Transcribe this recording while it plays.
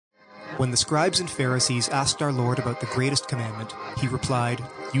When the scribes and Pharisees asked our Lord about the greatest commandment, he replied,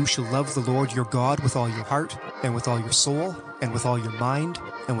 "You shall love the Lord your God with all your heart, and with all your soul, and with all your mind,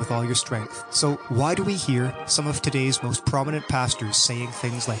 and with all your strength." So why do we hear some of today's most prominent pastors saying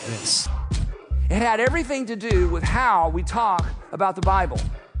things like this? It had everything to do with how we talk about the Bible.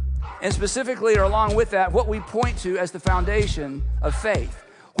 And specifically, or along with that, what we point to as the foundation of faith,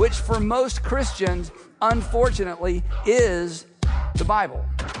 which for most Christians, unfortunately, is the Bible.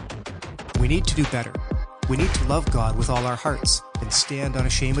 We need to do better. We need to love God with all our hearts and stand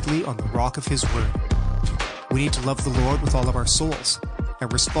unashamedly on the rock of His Word. We need to love the Lord with all of our souls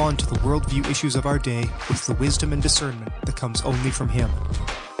and respond to the worldview issues of our day with the wisdom and discernment that comes only from Him.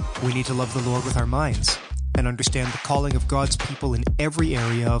 We need to love the Lord with our minds and understand the calling of God's people in every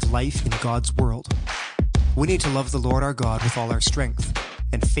area of life in God's world. We need to love the Lord our God with all our strength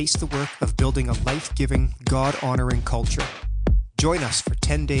and face the work of building a life-giving, God-honoring culture. Join us for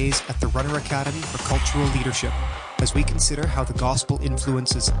 10 days at the Runner Academy for Cultural Leadership as we consider how the gospel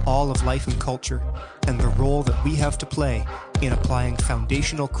influences all of life and culture and the role that we have to play in applying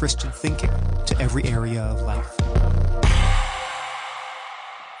foundational Christian thinking to every area of life.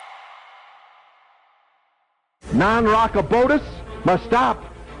 Non-rockabotus must stop.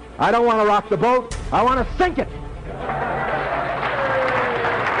 I don't want to rock the boat. I want to sink it.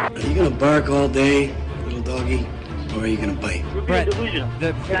 Are you going to bark all day, little doggy? Or are you going to bite? We're being delusional.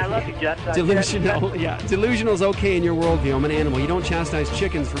 I love you, Jeff. Delusional, yeah. Delusional's okay in your worldview. I'm an animal. You don't chastise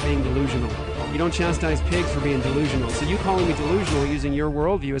chickens for being delusional. You don't chastise pigs for being delusional. So you calling me delusional using your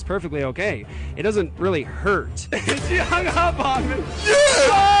worldview is perfectly okay. It doesn't really hurt. She hung up on me.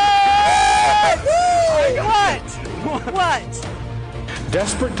 What?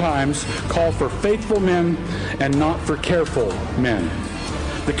 Desperate times call for faithful men and not for careful men.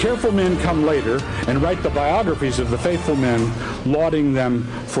 The careful men come later and write the biographies of the faithful men, lauding them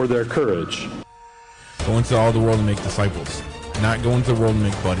for their courage. Go into all the world and make disciples. Not go into the world and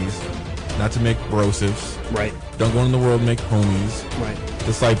make buddies. Not to make brosives. Right. Don't go into the world and make homies. Right.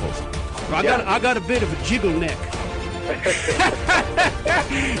 Disciples. I got a bit of a jiggle neck.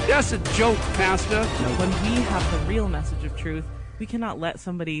 That's a joke, Pastor. When we have the real message of truth, we cannot let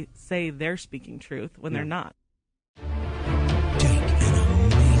somebody say they're speaking truth when they're not. Take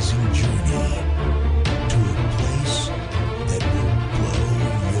an amazing journey to a place that will blow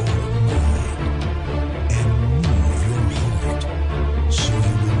your mind and move your heart so you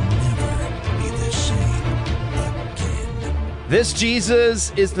will never be the same again. This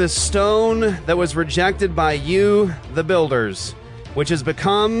Jesus is the stone that was rejected by you, the builders, which has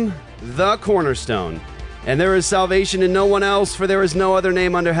become the cornerstone. And there is salvation in no one else, for there is no other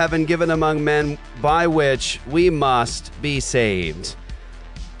name under heaven given among men by which we must be saved.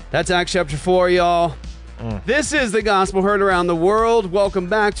 That's Acts chapter 4, y'all. This is the gospel heard around the world. Welcome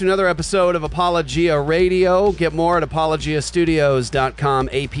back to another episode of Apologia Radio. Get more at apologiastudios.com,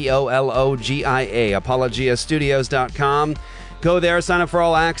 APOLOGIA, apologiastudios.com. Go there, sign up for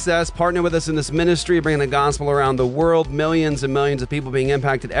all access, partner with us in this ministry, bringing the gospel around the world. Millions and millions of people being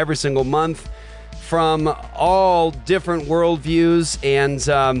impacted every single month from all different worldviews.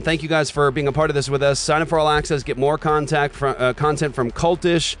 And thank you guys for being a part of this with us. Sign up for all access, get more content from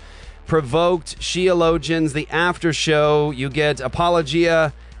Cultish, Provoked, Sheologians, the After Show. You get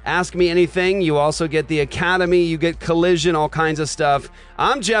Apologia, Ask Me Anything. You also get the Academy. You get Collision, all kinds of stuff.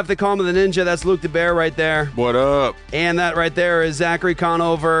 I'm Jeff, they call me the Ninja. That's Luke the Bear right there. What up? And that right there is Zachary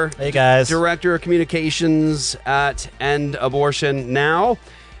Conover. Hey, guys. Director of Communications at End Abortion Now.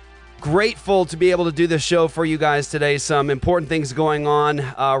 Grateful to be able to do this show for you guys today. Some important things going on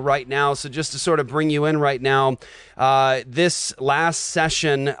right now. So just to sort of bring you in right now, this last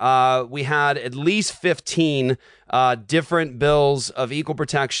session, we had at least 15 different bills of equal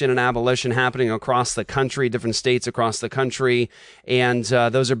protection and abolition happening across the country, different states across the country. And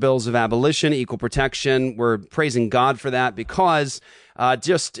those are bills of abolition, equal protection. We're praising God for that because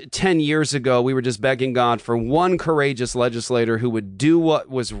just 10 years ago, we were just begging God for one courageous legislator who would do what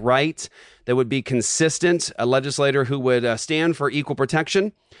was right, that would be consistent, a legislator who would stand for equal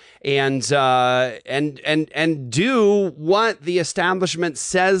protection and do what the establishment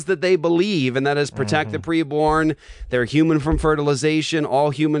says that they believe, and that is protect the preborn. They're human from fertilization.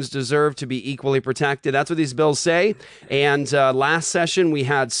 All humans deserve to be equally protected. That's what these bills say. And last session, we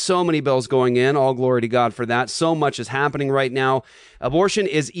had so many bills going in. All glory to God for that. So much is happening right now. Abortion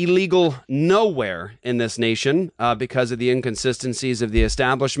is illegal nowhere in this nation because of the inconsistencies of the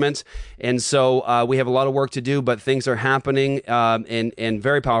establishment. And so we have a lot of work to do, but things are happening and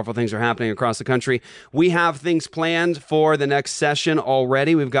very powerful things are happening across the country. We have things planned for the next session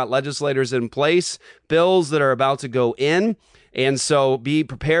already. We've got legislators in place, bills that are about to go in. And so be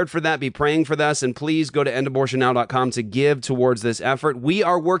prepared for that. Be praying for this. And please go to endabortionnow.com to give towards this effort. We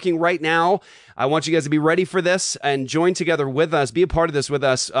are working right now. I want you guys to be ready for this and join together with us. Be a part of this with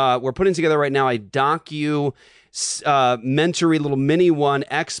us. We're putting together right now a mentory little mini one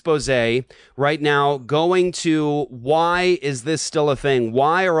expose right now, going to why is this still a thing?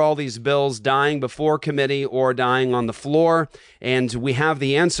 Why are all these bills dying before committee or dying on the floor? And we have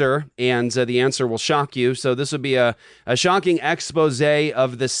the answer, and the answer will shock you. So this would be a shocking expose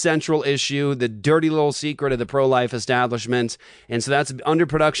of the central issue, the dirty little secret of the pro-life establishment. And so that's under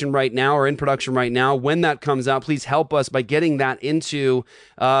production right now, or in production right now. When that comes out, please help us by getting that into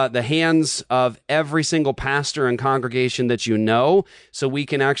the hands of every single pastor and congregation that you know, so we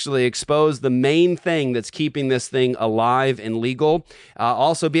can actually expose the main thing that's keeping this thing alive and legal.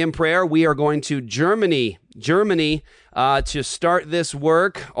 Also be in prayer. We are going to Germany to start this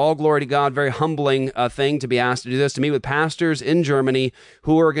work. All glory to God. Very humbling thing to be asked to do this, to meet with pastors in Germany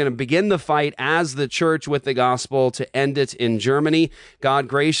who are going to begin the fight as the church with the gospel to end it in Germany. God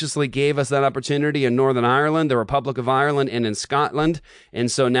graciously gave us that opportunity in Northern Ireland, the Republic of Ireland, and in Scotland. And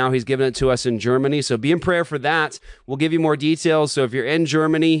so now he's given it to us in Germany. So be in prayer for that. We'll give you more details. So if you're in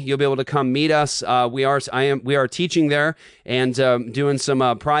Germany, you'll be able to come meet us. We are teaching there and doing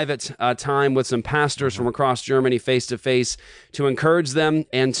some private time with some pastors from across Germany face to face to encourage them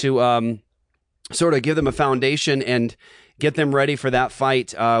and to sort of give them a foundation and get them ready for that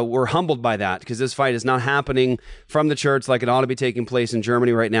fight. We're humbled by that because this fight is not happening from the church like it ought to be taking place in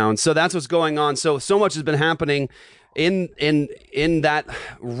Germany right now. And so that's what's going on. So much has been happening in that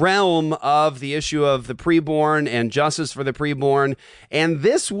realm of the issue of the preborn and justice for the preborn. And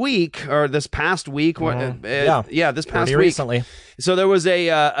this week, or this past week, this past week, recently. So there was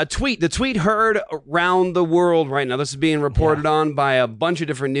a tweet. The tweet heard around the world right now. This is being reported on by a bunch of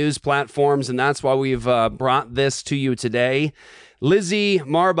different news platforms, and that's why we've brought this to you today. Lizzie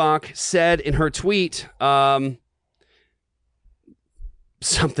Marbach said in her tweet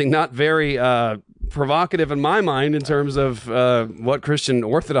something not very provocative in my mind in terms of what Christian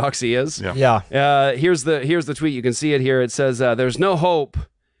orthodoxy is. Here's the tweet. You can see it here. It says, there's no hope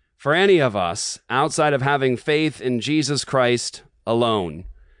for any of us outside of having faith in Jesus Christ alone.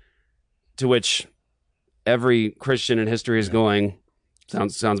 To which every Christian in history is going,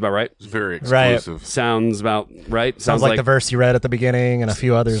 sounds about right. It's very exclusive. Right. Sounds about right. Sounds like the verse you read at the beginning and a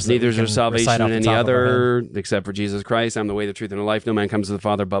few others. Neither is there salvation in any other except for Jesus Christ. I'm the way, the truth, and the life. No man comes to the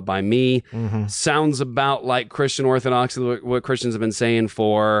Father but by me. Mm-hmm. Sounds about like Christian orthodoxy, what Christians have been saying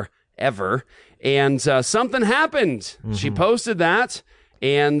forever. And something happened. Mm-hmm. She posted that,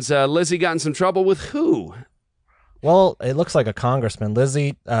 and Lizzie got in some trouble with who? Well, it looks like a congressman.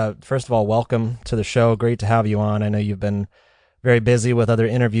 Lizzie, first of all, welcome to the show. Great to have you on. I know you've been very busy with other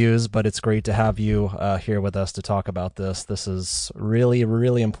interviews, but it's great to have you here with us to talk about this. This is really,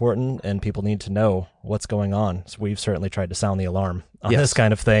 really important, and people need to know what's going on. So we've certainly tried to sound the alarm on this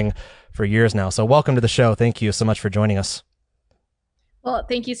kind of thing for years now. So welcome to the show. Thank you so much for joining us. Well,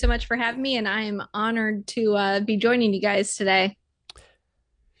 thank you so much for having me, and I am honored to be joining you guys today.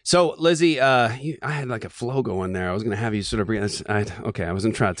 So, Lizzie, I had like a flow going there. I was going to have you sort of bring this. I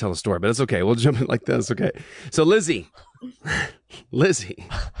wasn't trying to tell a story, but it's okay. We'll jump in like this. Okay. So, Lizzie,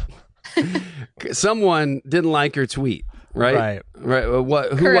 someone didn't like your tweet, right? Right.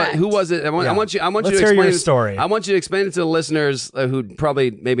 Who was it? I want you to explain your story. I want you to explain it to the listeners who probably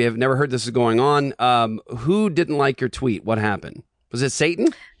maybe have never heard this is going on. Who didn't like your tweet? What happened? Was it Satan?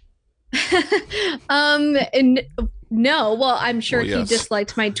 No, well, I'm sure he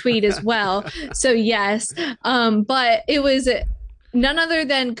disliked my tweet as well. So yes, but it was none other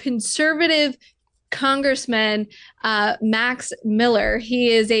than conservative Congressman Max Miller.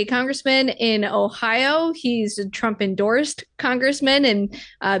 He is a congressman in Ohio. He's a Trump-endorsed congressman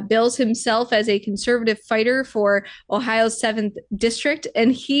and bills himself as a conservative fighter for Ohio's 7th district.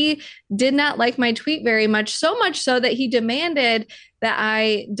 And he did not like my tweet very much, so much so that he demanded that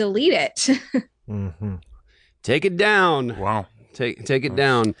I delete it. Mm-hmm. Take it down. Wow. Take it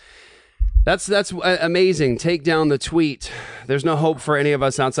down. That's amazing. Take down the tweet. There's no hope for any of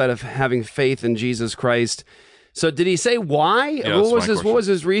us outside of having faith in Jesus Christ. So did he say why? Yeah, what was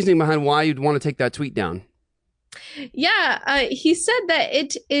his reasoning behind why you'd want to take that tweet down? Yeah, he said that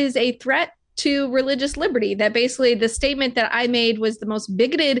it is a threat to religious liberty, that basically the statement that I made was the most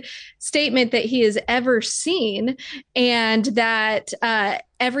bigoted statement that he has ever seen, and that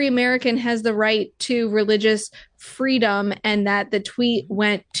every American has the right to religious freedom and that the tweet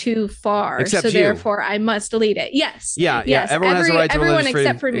went too far. Except so you. therefore I must delete it. Yes. Yeah. Yes. Everyone has a right to everyone religious freedom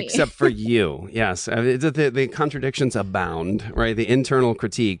except for me. except for you. Yes. The contradictions abound, right? The internal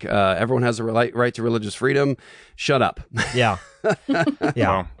critique. Everyone has a right to religious freedom. Shut up. Yeah.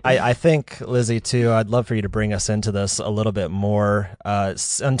 Yeah. I think, Lizzie, too, I'd love for you to bring us into this a little bit more.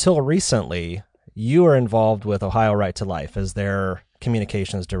 Until recently, you were involved with Ohio Right to Life as their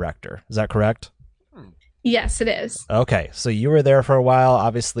communications director. Is that correct? Yes, it is. Okay. So you were there for a while.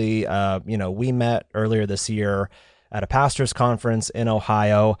 Obviously, we met earlier this year at a pastor's conference in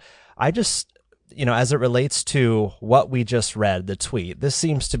Ohio. I just, as it relates to what we just read, the tweet, this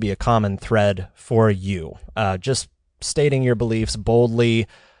seems to be a common thread for you. Just stating your beliefs boldly,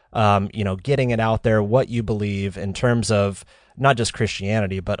 getting it out there, what you believe in terms of not just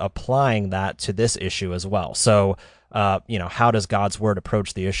Christianity, but applying that to this issue as well. So, how does God's word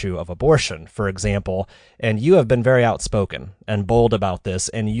approach the issue of abortion, for example? And you have been very outspoken and bold about this,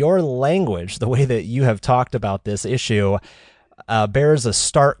 and your language, the way that you have talked about this issue, bears a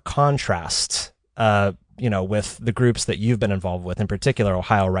stark contrast, with the groups that you've been involved with, in particular,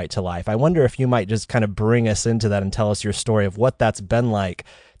 Ohio Right to Life. I wonder if you might just kind of bring us into that and tell us your story of what that's been like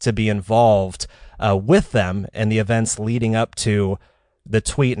to be involved with them and the events leading up to the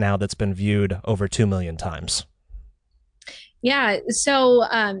tweet now that's been viewed over 2 million times. Yeah. So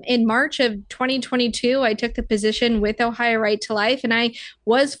in March of 2022, I took the position with Ohio Right to Life, and I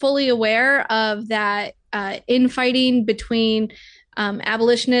was fully aware of that infighting between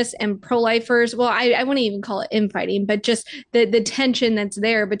abolitionists and pro-lifers. Well, I wouldn't even call it infighting, but just the tension that's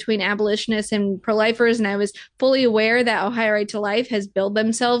there between abolitionists and pro-lifers. And I was fully aware that Ohio Right to Life has billed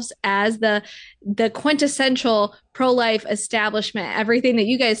themselves as the quintessential pro-life establishment. Everything that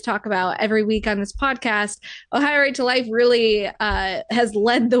you guys talk about every week on this podcast, Ohio Right to Life really has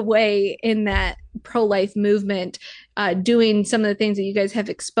led the way in that pro-life movement, doing some of the things that you guys have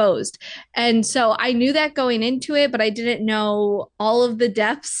exposed. And so I knew that going into it, but I didn't know all of the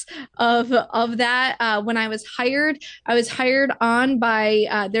depths of that. When I was hired on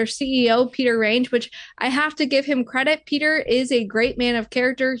by their CEO, Peter Range, which I have to give him credit. Peter is a great man of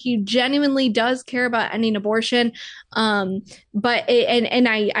character. He genuinely does care about ending abortion. But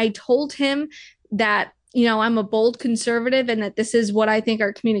I told him that, I'm a bold conservative and that this is what I think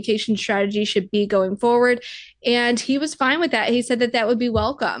our communication strategy should be going forward. And he was fine with that. He said that would be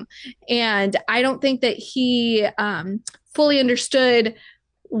welcome. And I don't think that he fully understood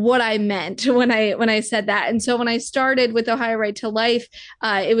what I meant when I said that. And so when I started with Ohio Right to Life,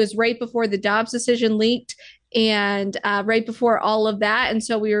 it was right before the Dobbs decision leaked and right before all of that. And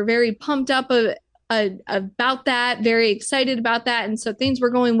so we were very pumped up about that, very excited about that. And so things were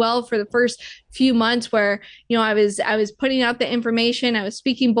going well for the first few months where, I was putting out the information, I was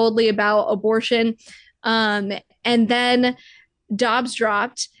speaking boldly about abortion. And then Dobbs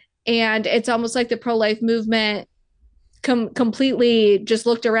dropped, and it's almost like the pro-life movement completely just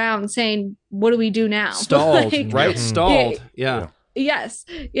looked around saying, what do we do now? Stalled, right? Stalled. Yeah. Yes.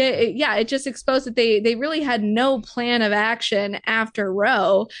 Yeah. It just exposed that they really had no plan of action after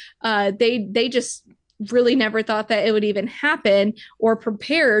Roe. They just really never thought that it would even happen or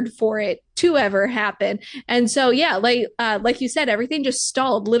prepared for it to ever happen. And so, yeah, like you said, everything just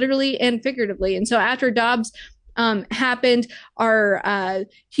stalled literally and figuratively. And so after Dobbs happened, our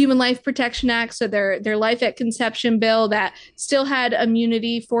Human Life Protection Act, so their life at conception bill that still had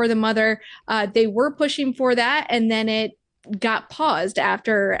immunity for the mother, they were pushing for that, and then it got paused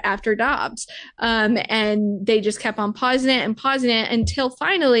after Dobbs. And they just kept on pausing it until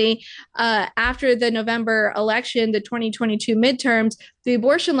finally, after the November election, the 2022 midterms, the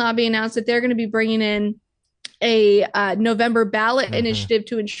abortion lobby announced that they're going to be bringing in a November ballot initiative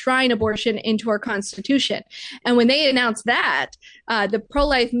to enshrine abortion into our Constitution. And when they announced that, the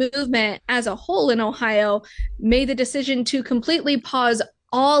pro-life movement as a whole in Ohio made the decision to completely pause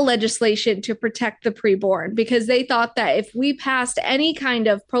all legislation to protect the preborn, because they thought that if we passed any kind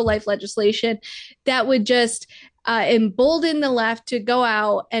of pro-life legislation, that would just embolden the left to go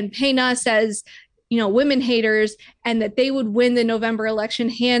out and paint us as, women haters, and that they would win the November election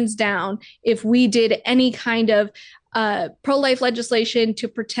hands down if we did any kind of pro-life legislation to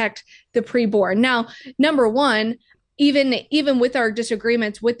protect the preborn. Now, number one, even with our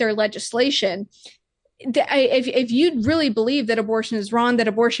disagreements with their legislation, if you really believe that abortion is wrong, that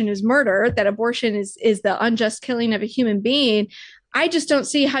abortion is murder, that abortion is the unjust killing of a human being, I just don't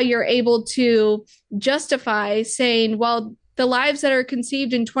see how you're able to justify saying, well, the lives that are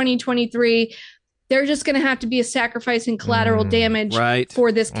conceived in 2023 they're just going to have to be a sacrifice and collateral damage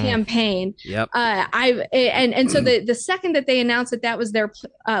for this campaign. Yep. So the second that they announced that was their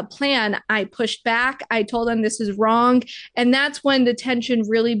plan, I pushed back. I told them this is wrong. And that's when the tension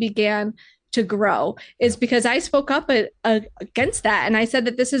really began to grow, is because I spoke up against that. And I said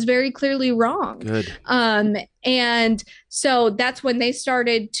that this is very clearly wrong. Good. And so that's when they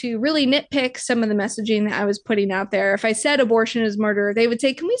started to really nitpick some of the messaging that I was putting out there. If I said abortion is murder, they would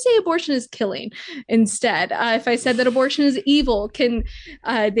say, can we say abortion is killing instead? If I said that abortion is evil,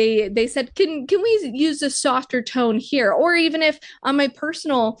 they said, can we use a softer tone here? Or even if on my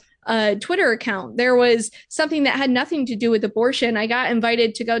personal Twitter account, there was something that had nothing to do with abortion. I got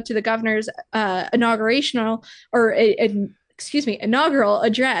invited to go to the governor's inaugural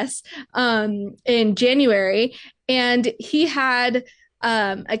address in January, and he had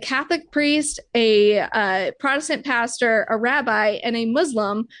a Catholic priest, a Protestant pastor, a rabbi, and a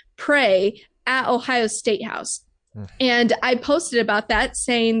Muslim pray at Ohio State House. And I posted about that,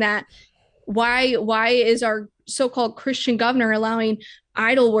 saying that why is our so-called Christian governor allowing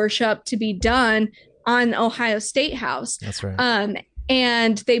idol worship to be done on Ohio State House? That's right.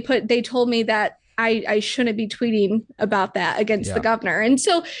 And they told me that I shouldn't be tweeting about that against the governor. And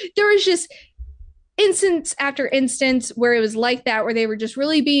so there was just instance after instance where it was like that, where they were just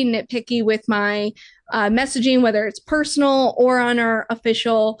really being nitpicky with my messaging, whether it's personal or on our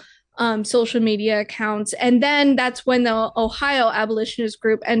official social media accounts. And then that's when the Ohio abolitionist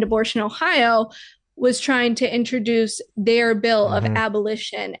group End Abortion Ohio was trying to introduce their bill of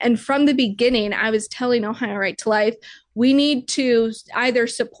abolition. And from the beginning, I was telling Ohio Right to Life, we need to either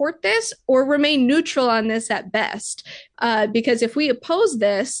support this or remain neutral on this at best. Because if we oppose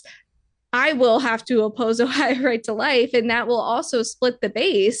this, I will have to oppose Ohio Right to Life, and that will also split the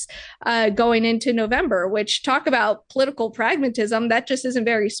base going into November, which, talk about political pragmatism, that just isn't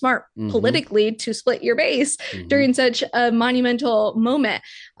very smart politically to split your base during such a monumental moment.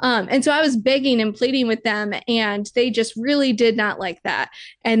 And so I was begging and pleading with them, and they just really did not like that.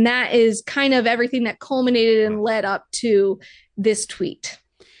 And that is kind of everything that culminated and led up to this tweet.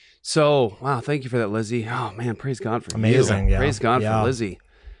 So, wow, thank you for that, Lizzie. Oh, man, praise God for Amazing, you. yeah. Praise God for Lizzie.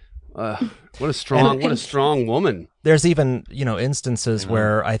 What a strong woman. There's even, instances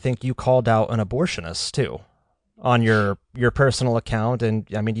where I think you called out an abortionist too on your personal account. And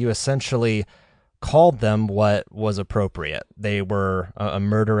I mean, you essentially called them what was appropriate. They were a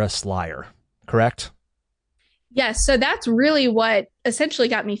murderous liar, correct? Yes. So that's really what essentially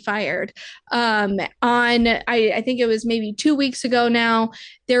got me fired. I think it was maybe 2 weeks ago now,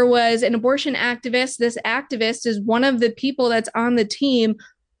 there was an abortion activist. This activist is one of the people that's on the team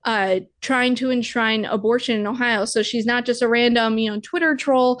trying to enshrine abortion in Ohio. So she's not just a random, Twitter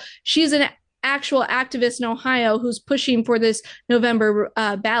troll. She's an actual activist in Ohio who's pushing for this November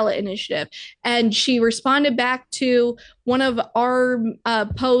ballot initiative. And she responded back to one of our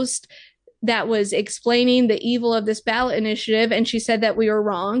posts that was explaining the evil of this ballot initiative. And she said that we were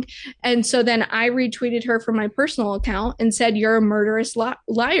wrong. And so then I retweeted her from my personal account and said, you're a murderous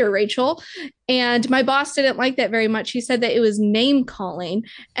liar, Rachel. And my boss didn't like that very much. He said that it was name calling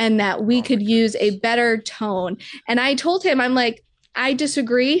and that we could use a better tone. And I told him, I'm like, I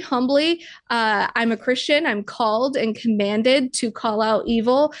disagree humbly. I'm a Christian. I'm called and commanded to call out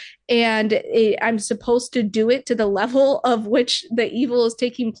evil, and I'm supposed to do it to the level of which the evil is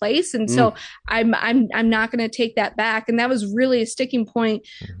taking place. And so I'm not going to take that back. And that was really a sticking point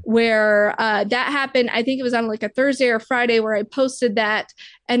where that happened. I think it was on like a Thursday or Friday where I posted that.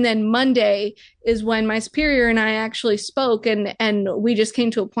 And then Monday is when my superior and I actually spoke, and we just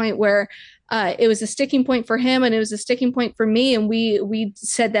came to a point where it was a sticking point for him and it was a sticking point for me. And we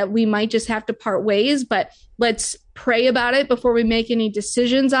said that we might just have to part ways, but let's pray about it before we make any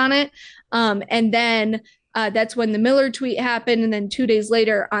decisions on it. And then that's when the Miller tweet happened. And then 2 days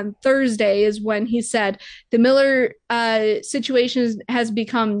later on Thursday is when he said the Miller situation has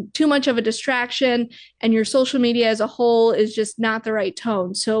become too much of a distraction and your social media as a whole is just not the right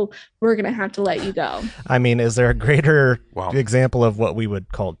tone. So we're going to have to let you go. I mean, is there a greater example of what we would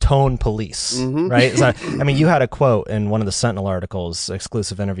call tone police, right? So, I mean, you had a quote in one of the Sentinel articles,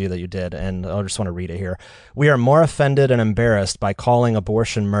 exclusive interview that you did, and I just want to read it here. We are more offended and embarrassed by calling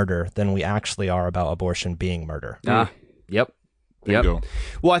abortion murder than we actually are about abortion being murder. Yep. There you go.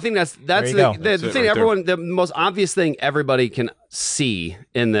 Well, I think that's the thing. right The most obvious thing everybody can see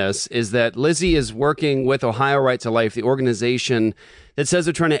in this is that Lizzie is working with Ohio Right to Life, the organization that says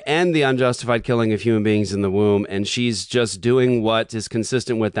they're trying to end the unjustified killing of human beings in the womb. And she's just doing what is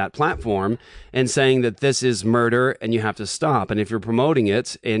consistent with that platform and saying that this is murder and you have to stop. And if you're promoting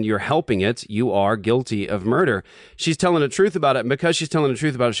it and you're helping it, you are guilty of murder. She's telling the truth about it. And because she's telling the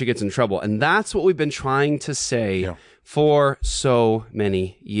truth about it, she gets in trouble. And that's what we've been trying to say for so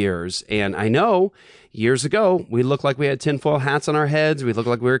many years. And I know years ago, we looked like we had tinfoil hats on our heads. We looked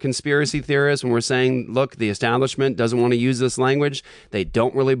like we were conspiracy theorists when we're saying, look, the establishment doesn't want to use this language. They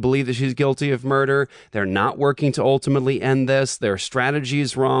don't really believe that she's guilty of murder. They're not working to ultimately end this. Their strategy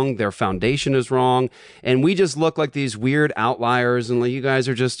is wrong. Their foundation is wrong. And we just look like these weird outliers. And like, you guys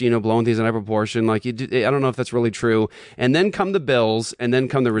are just, blowing things out of proportion. Like, I don't know if that's really true. And then come the bills, and then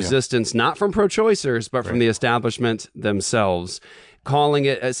come the resistance, not from pro-choicers, but from the establishment themselves, calling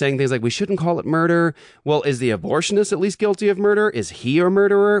it, saying things like, we shouldn't call it murder. Well, is the abortionist at least guilty of murder? Is he a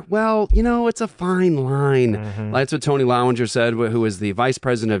murderer? Well, it's a fine line. That's what Tony Lowinger said, who is the vice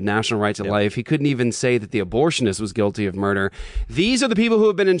president of National Right to Life. He couldn't even say that the abortionist was guilty of murder. These are the people who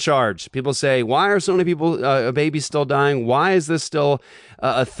have been in charge. People say, why are so many people, babies still dying? Why is this still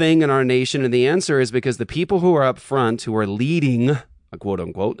a thing in our nation? And the answer is because the people who are up front, who are leading, quote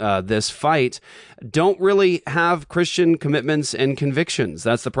unquote, this fight, don't really have Christian commitments and convictions.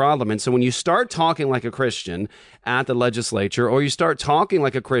 That's the problem. And so when you start talking like a Christian at the legislature, or you start talking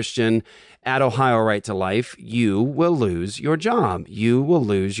like a Christian at Ohio Right to Life, you will lose your job. You will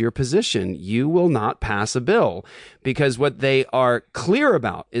lose your position. You will not pass a bill, because what they are clear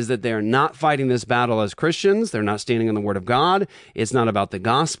about is that they are not fighting this battle as Christians. They're not standing on the Word of God. It's not about the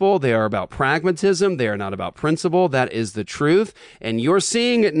gospel. They are about pragmatism. They are not about principle. That is the truth. And you're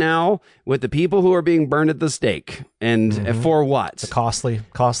seeing it now with the people who are being burned at the stake. And for what? The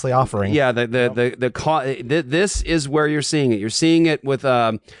costly offering. Yeah, this is where you're seeing it. You're seeing it with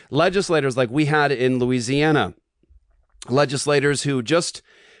legislators like we had in Louisiana. Legislators who just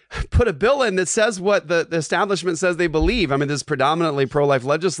put a bill in that says what the establishment says they believe. I mean, this predominantly pro-life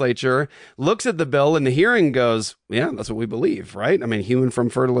legislature looks at the bill in the hearing, goes, yeah, that's what we believe, right? I mean, human from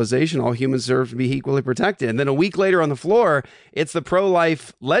fertilization, all humans deserve to be equally protected. And then a week later on the floor, it's the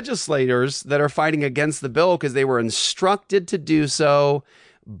pro-life legislators that are fighting against the bill because they were instructed to do so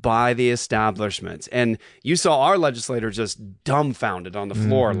by the establishment. And you saw our legislator just dumbfounded on the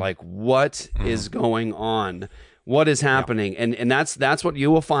floor, like, what is going on? What is happening? And that's what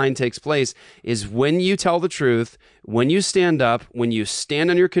you will find takes place is when you tell the truth, when you stand up, when you stand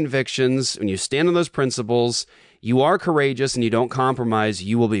on your convictions, when you stand on those principles, you are courageous and you don't compromise,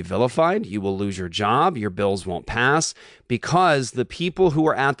 you will be vilified, you will lose your job, your bills won't pass, because the people who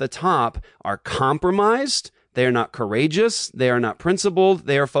are at the top are compromised, they are not courageous, they are not principled,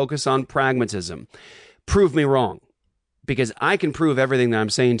 they are focused on pragmatism. Prove me wrong, because I can prove everything that I'm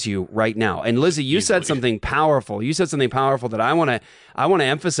saying to you right now. And Lizzie, you said something powerful. You said something powerful that I want to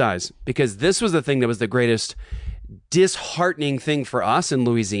emphasize, because this was the thing that was the greatest disheartening thing for us in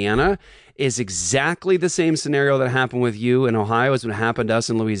Louisiana. Is exactly the same scenario that happened with you in Ohio as what happened to us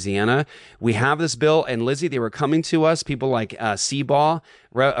in Louisiana. We have this bill, and Lizzie, they were coming to us. People like Seabaugh,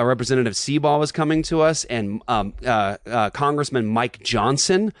 Representative Seabaugh was coming to us, and Congressman Mike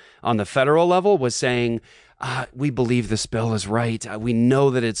Johnson on the federal level was saying, we believe this bill is right. We know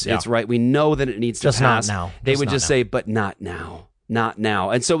that it's right. We know that it needs to pass. Just not now. They would just say, but not now. Not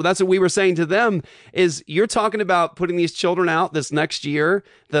now. And so that's what we were saying to them is, you're talking about putting these children out this next year,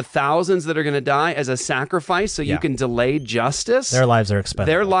 the thousands that are going to die as a sacrifice so you can delay justice. Their lives are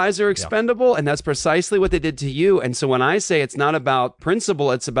expendable. Their lives are expendable. And that's precisely what they did to you. And so when I say it's not about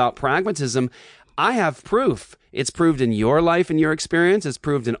principle, it's about pragmatism, I have proof. It's proved in your life and your experience. It's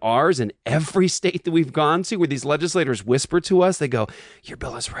proved in ours in every state that we've gone to, where these legislators whisper to us. They go, your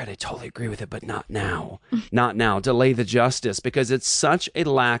bill is right. I totally agree with it, but not now. Not now. Delay the justice, because it's such a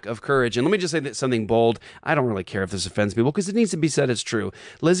lack of courage. And let me just say something bold. I don't really care if this offends people, because it needs to be said it's true.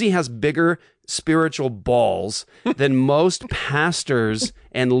 Lizzie has bigger spiritual balls than most pastors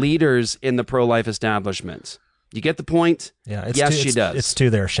and leaders in the pro-life establishment. You get the point? Yeah. She does. It's to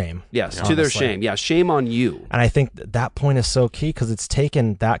their shame. Yes, honestly. To their shame. Yeah, shame on you. And I think that point is so key, because it's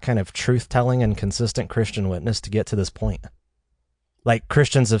taken that kind of truth-telling and consistent Christian witness to get to this point. Like,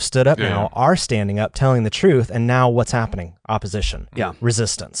 Christians have stood up now, are standing up, telling the truth, and now what's happening? Opposition. Yeah.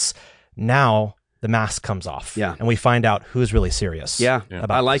 Resistance. Now the mask comes off. Yeah. And we find out who's really serious. Yeah.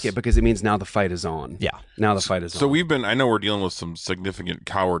 About I like it, because it means now the fight is on. Yeah. Now the fight is on. So I know we're dealing with some significant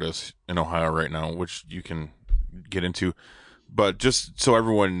cowardice in Ohio right now, which you can get into, but just so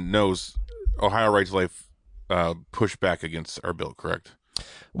everyone knows, Ohio Right to Life pushed back against our bill, correct?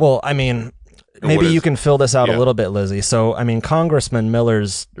 Well, I mean, maybe you can fill this out a little bit, Lizzie. So, I mean, Congressman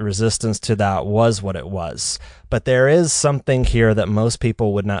Miller's resistance to that was what it was. But there is something here that most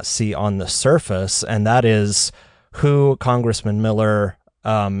people would not see on the surface, and that is who Congressman Miller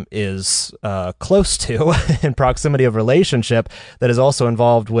is close to in proximity of relationship that is also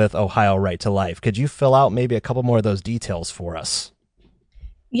involved with Ohio Right to Life. Could you fill out maybe a couple more of those details for us?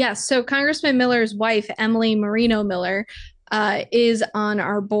 Yes. So Congressman Miller's wife, Emily Marino Miller, is on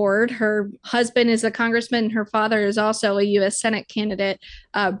our board. Her husband is a congressman. Her father is also a U.S. Senate candidate,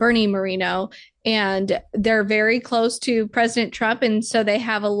 Bernie Marino. And they're very close to President Trump. And so they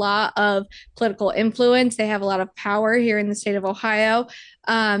have a lot of political influence. They have a lot of power here in the state of Ohio.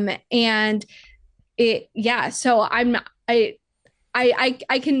 So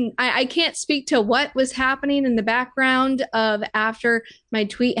I can't speak to what was happening in the background of after my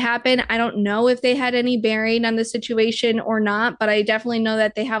tweet happened. I don't know if they had any bearing on the situation or not, but I definitely know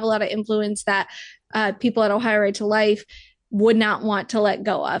that they have a lot of influence that people at Ohio Right to Life would not want to let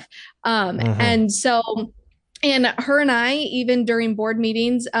go of. And her and I, even during board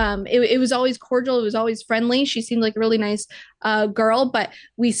meetings, it was always cordial. It was always friendly. She seemed like a really nice girl, but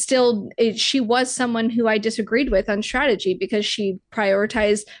she was someone who I disagreed with on strategy because she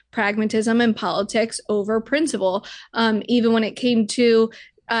prioritized pragmatism and politics over principle. Even when it came to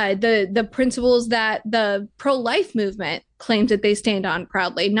the principles that the pro-life movement claims that they stand on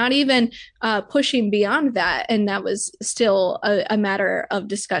proudly, not even pushing beyond that. And that was still a matter of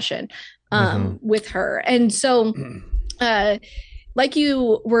discussion with her. And so, like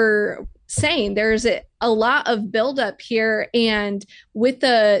you were saying, there's a lot of buildup here. And with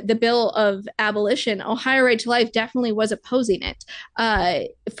the bill of abolition, Ohio Right to Life definitely was opposing it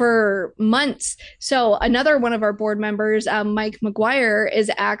for months. So another one of our board members, Mike McGuire,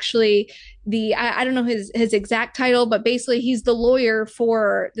 is actually I don't know his exact title, but basically he's the lawyer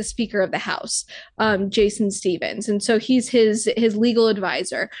for the Speaker of the House, Jason Stevens. And so he's his legal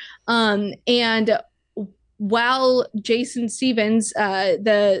advisor. And while Jason Stevens,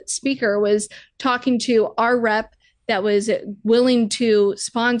 the speaker, was talking to our rep that was willing to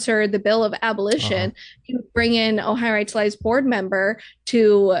sponsor the bill of abolition, he would bring in Ohio Right to Life's board member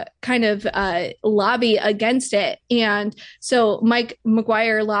to kind of lobby against it. And so Mike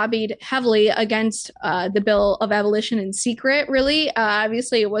McGuire lobbied heavily against the bill of abolition in secret, really.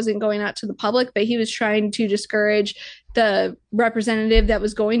 Obviously, it wasn't going out to the public, but he was trying to discourage the representative that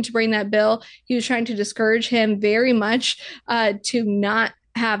was going to bring that bill. He was trying to discourage him very much to not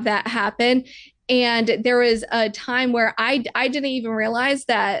have that happen. And there was a time where I didn't even realize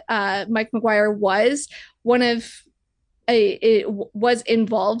that Mike McGuire was was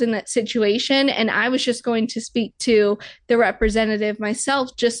involved in that situation. And I was just going to speak to the representative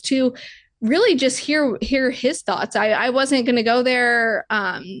myself just to really just hear his thoughts. I wasn't going to go there,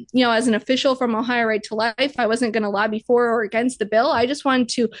 as an official from Ohio Right to Life. I wasn't going to lobby for or against the bill. I just wanted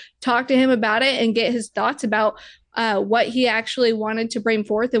to talk to him about it and get his thoughts about what he actually wanted to bring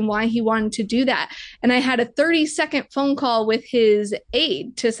forth and why he wanted to do that. And I had a 30-second phone call with his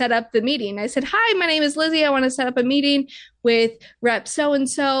aide to set up the meeting. I said, "Hi, my name is Lizzie. I want to set up a meeting with Rep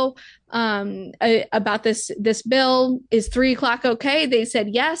so-and-so about this bill. Is 3:00 okay?" They said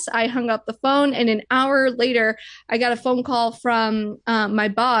yes. I hung up the phone, and an hour later, I got a phone call from my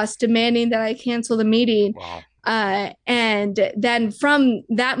boss demanding that I cancel the meeting. Wow. And then from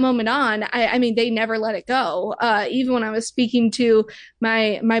that moment on, I mean, they never let it go. Even when I was speaking to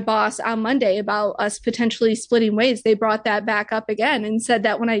my boss on Monday about us potentially splitting ways, they brought that back up again and said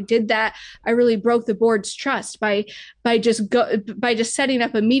that when I did that, I really broke the board's trust by just setting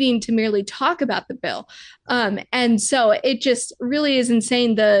up a meeting to merely talk about the bill. And so it just really is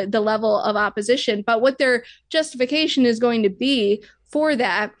insane, the level of opposition. But what their justification is going to be for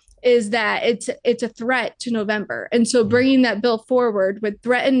that is that it's a threat to November. And so bringing that bill forward would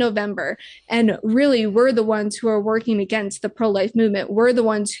threaten November. And really, we're the ones who are working against the pro-life movement. We're the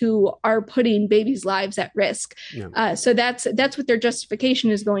ones who are putting babies' lives at risk. Yeah. So that's what their justification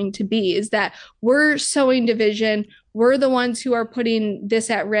is going to be, is that we're sowing division. We're the ones who are putting this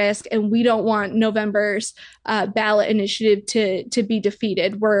at risk, and we don't want November's ballot initiative to be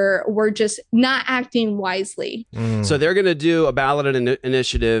defeated. We're just not acting wisely. So they're going to do a ballot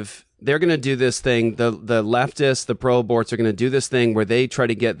initiative. They're going to do this thing. The leftists, the pro-aborts, are going to do this thing where they try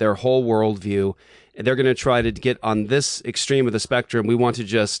to get their whole worldview. They're going to try to get on this extreme of the spectrum. We want to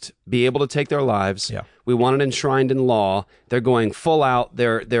just be able to take their lives. Yeah. We want it enshrined in law. They're going full out.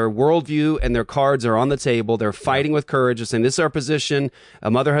 Their worldview and their cards are on the table. They're fighting with courage. They're saying, this is our position.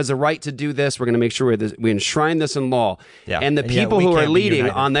 A mother has a right to do this. We're going to make sure we enshrine this in law. Yeah. And the people who are leading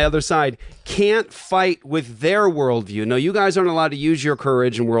on the other side can't fight with their worldview. No, you guys aren't allowed to use your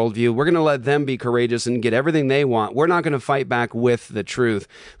courage and worldview. We're going to let them be courageous and get everything they want. We're not going to fight back with the truth.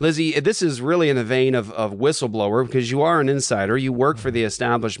 Lizzie, this is really in the vein of whistleblower, because you are an insider. You work for the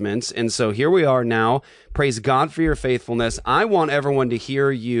establishments. And so here we are now. Praise God for your faithfulness. I want everyone to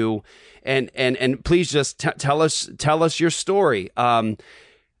hear you, and please just tell us your story.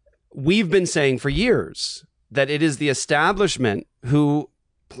 We've been saying for years that it is the establishment who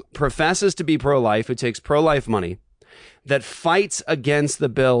professes to be pro-life, who takes pro-life money, that fights against the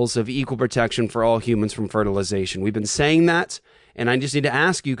bills of equal protection for all humans from fertilization. We've been saying that, and I just need to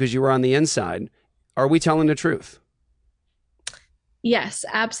ask you, because you were on the inside, are we telling the truth? Yes,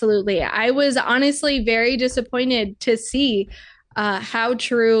 absolutely. I was honestly very disappointed to see how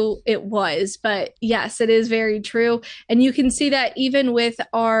true it was. But yes, it is very true. And you can see that even with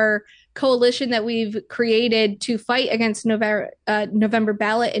our coalition that we've created to fight against November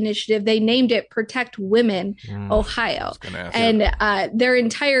ballot initiative. They named it Protect Women Ohio. And their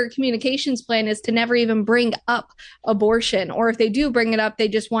entire communications plan is to never even bring up abortion. Or if they do bring it up, they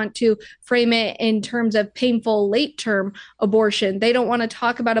just want to frame it in terms of painful late-term abortion. They don't want to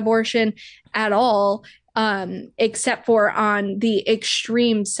talk about abortion at all, except for on the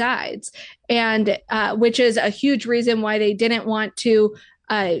extreme sides, and which is a huge reason why they didn't want to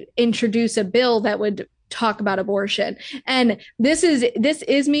introduce a bill that would talk about abortion. And this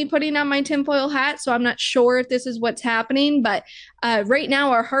is me putting on my tinfoil hat, so I'm not sure if this is what's happening, but right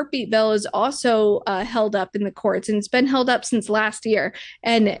now our heartbeat bill is also held up in the courts, and it's been held up since last year.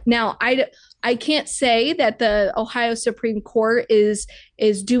 And now I can't say that the Ohio Supreme Court is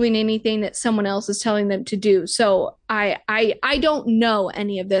doing anything that someone else is telling them to do. So I don't know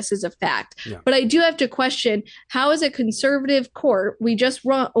any of this as a fact, but I do have to question, how is a conservative court, we just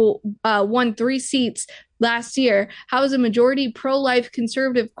won 3 seats last year, how is a majority pro-life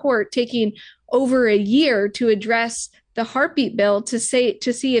conservative court taking over a year to address the heartbeat bill to see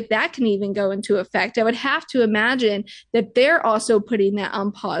if that can even go into effect? I would have to imagine that they're also putting that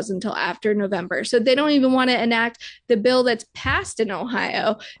on pause until after November. So they don't even want to enact the bill that's passed in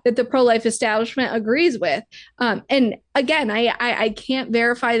Ohio that the pro-life establishment agrees with. And again, I can't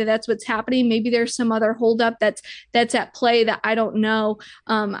verify that that's what's happening. Maybe there's some other holdup that's at play that I don't know.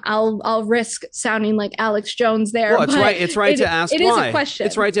 I'll risk sounding like Alex Jones there. Well, it's right to ask why. It is a question.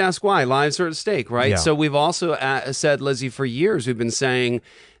 It's right to ask why. Lives are at stake, right? Yeah. So we've also said, Lizzie, for years we've been saying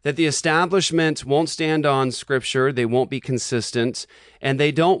that the establishment won't stand on Scripture, they won't be consistent, and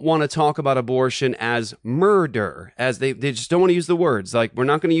they don't want to talk about abortion as murder, as they just don't want to use the words. Like, we're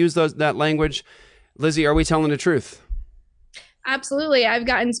not going to use that language. Lizzie, are we telling the truth? Absolutely. I've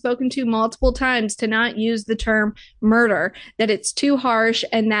gotten spoken to multiple times to not use the term murder, that it's too harsh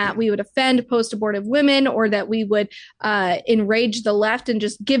and that we would offend post-abortive women, or that we would enrage the left and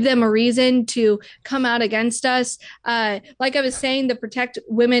just give them a reason to come out against us. Like I was saying, the Protect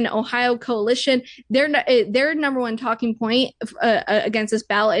Women Ohio Coalition, their number one talking point against this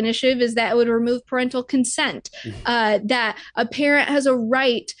ballot initiative is that it would remove parental consent, that a parent has a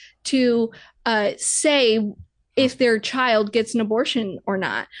right to say if their child gets an abortion or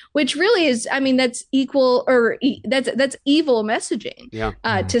not, which really is, I mean, that's equal, or that's evil messaging. Yeah.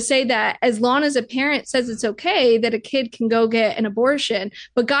 To say that as long as a parent says it's okay, that a kid can go get an abortion,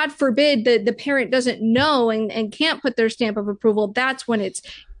 but God forbid that the parent doesn't know and can't put their stamp of approval, that's when it's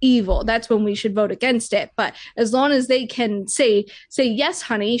evil. That's when we should vote against it. But as long as they can say yes,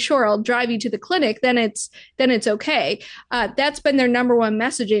 honey, sure, I'll drive you to the clinic, then it's okay. That's been their number one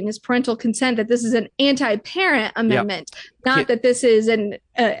messaging, is parental consent, that this is an anti-parent amendment, not that this is an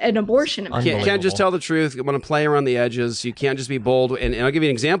abortion amendment. You can't just tell the truth. You want to play around the edges. You can't just be bold. And I'll give you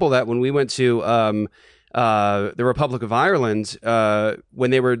an example of that. When we went to the Republic of Ireland,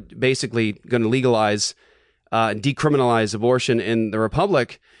 when they were basically going to legalize decriminalize abortion in the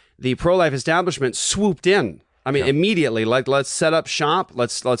Republic, the pro-life establishment swooped in. I mean, immediately, like, let's set up shop.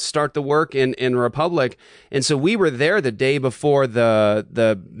 Let's start the work in Republic. And so we were there the day before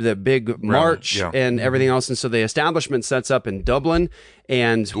the big march and everything else. And so the establishment sets up in Dublin,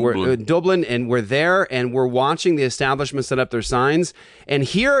 and we're there, and we're watching the establishment set up their signs. And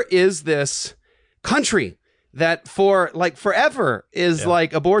here is this country that for like forever is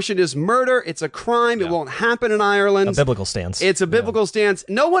like abortion is murder. It's a crime. It won't happen in Ireland. A biblical stance. It's a biblical stance.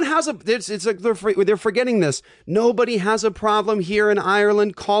 No one has it's like they're forgetting this. Nobody has a problem here in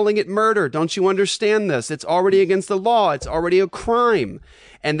Ireland calling it murder. Don't you understand this? It's already against the law. It's already a crime.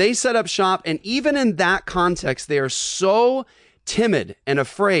 And they set up shop. And even in that context, they are so timid and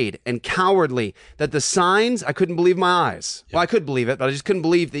afraid and cowardly that the signs, I couldn't believe my eyes. Well, I could believe it, but I just couldn't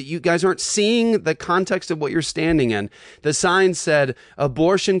believe that you guys aren't seeing the context of what you're standing in. The sign said,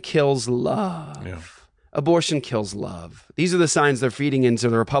 abortion kills love. Yeah. Abortion kills love. These are the signs they're feeding into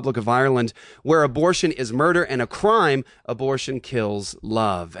the Republic of Ireland, where abortion is murder and a crime. Abortion kills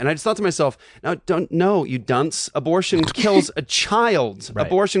love. And I just thought to myself, now, you dunce. Abortion kills a child. Right.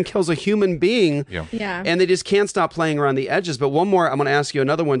 Abortion kills a human being. Yeah. And they just can't stop playing around the edges. But one more, I'm going to ask you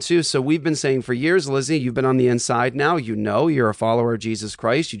another one too. So we've been saying for years, Lizzie, you've been on the inside now. You know you're a follower of Jesus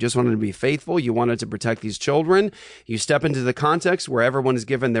Christ. You just wanted to be faithful. You wanted to protect these children. You step into the context where everyone is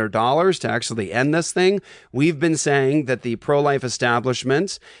given their dollars to actually end this thing. We've been saying that the pro-life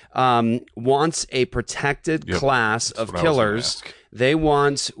establishment wants a protected class of killers. They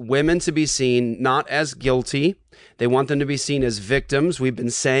want women to be seen not as guilty. They want them to be seen as victims. We've been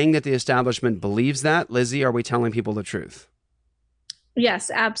saying that the establishment believes that. Lizzie, are we telling people the truth?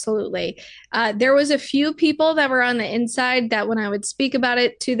 Yes, absolutely. There was a few people that were on the inside that when I would speak about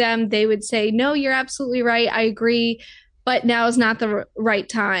it to them, they would say, no, you're absolutely right. I agree. But now is not the right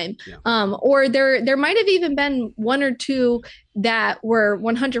time. Yeah. Or there might have even been one or two that were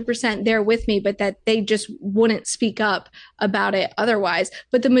 100% there with me, but that they just wouldn't speak up about it otherwise.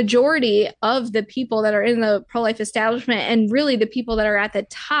 But the majority of the people that are in the pro-life establishment, and really the people that are at the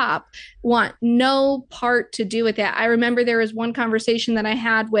top, want no part to do with that. I remember there was one conversation that I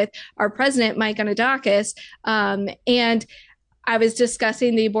had with our president, Mike Anadakis, and I was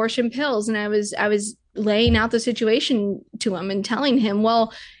discussing the abortion pills, and I was laying out the situation to him and telling him,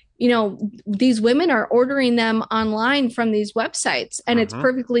 well, you know, these women are ordering them online from these websites, and it's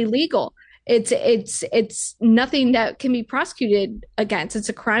perfectly legal. It's nothing that can be prosecuted against. It's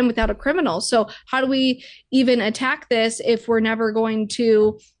a crime without a criminal. So how do we even attack this if we're never going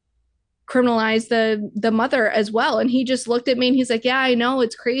to criminalize the mother as well? And he just looked at me and he's like, yeah, I know,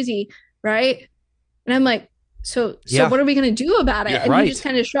 it's crazy, right? And I'm like, So what are we going to do about it? And he just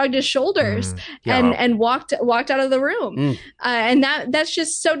kind of shrugged his shoulders and walked out of the room. And that's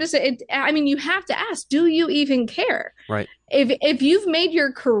just so I mean, you have to ask, do you even care? Right. If you've made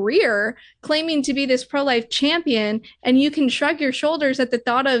your career claiming to be this pro-life champion and you can shrug your shoulders at the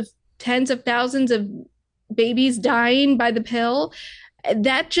thought of tens of thousands of babies dying by the pill,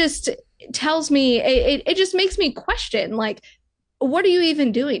 that just tells me, it just makes me question, like, what are you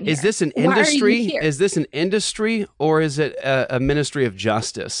even doing here? Is this an industry? Is this an industry, or is it a ministry of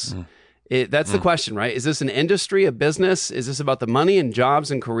justice? That's the question, right? Is this an industry, a business? Is this about the money and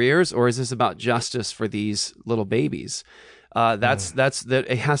jobs and careers, or is this about justice for these little babies?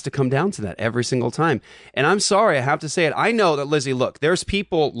 It has to come down to that every single time. And I'm sorry, I have to say it. I know that, Lizzie, look, there's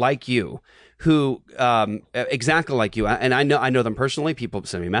people like you who exactly like you, and I know them personally. People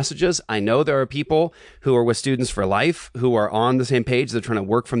send me messages. I know there are people who are with Students for Life who are on the same page. They're trying to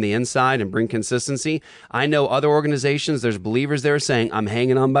work from the inside and bring consistency. I know other organizations, there's believers there saying, I'm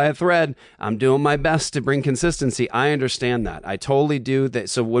hanging on by a thread. I'm doing my best to bring consistency. I understand that. I totally do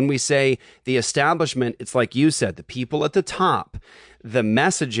that. So when we say the establishment, it's like you said, the people at the top. The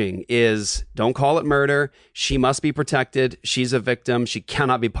messaging is, don't call it murder. She must be protected. She's a victim. She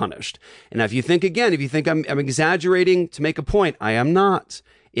cannot be punished. And if you think I'm exaggerating to make a point, I am not.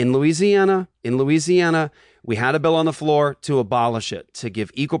 In Louisiana, we had a bill on the floor to abolish it, to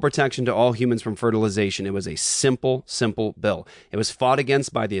give equal protection to all humans from fertilization. It was a simple bill. It was fought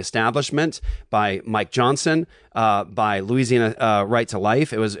against by the establishment, by Mike Johnson, by Louisiana Right to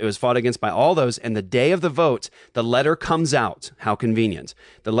Life. It was fought against by all those. And the day of the vote, the letter comes out. How convenient.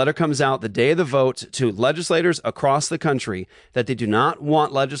 The letter comes out the day of the vote to legislators across the country that they do not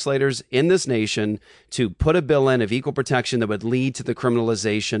want legislators in this nation to put a bill in of equal protection that would lead to the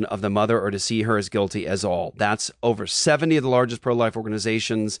criminalization of the mother or to see her as guilty as all. That's over 70 of the largest pro-life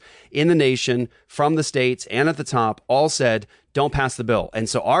organizations in the nation, from the states and at the top, all said, don't pass the bill. And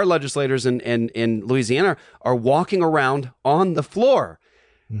so our legislators in Louisiana are walking around on the floor.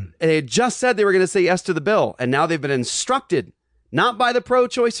 They had just said they were going to say yes to the bill. And now they've been instructed, not by the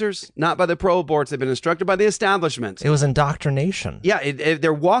pro-choicers, not by the pro-aborts. They've been instructed by the establishment. It was indoctrination. Yeah,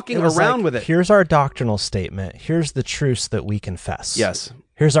 they're walking around with it. Here's our doctrinal statement. Here's the truths that we confess. Yes.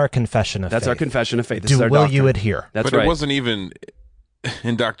 Here's our confession of faith. That's our confession of faith. This is our will doctrine. You adhere? That's but right. It wasn't even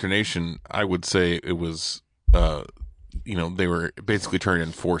indoctrination. I would say it was, they were basically trying to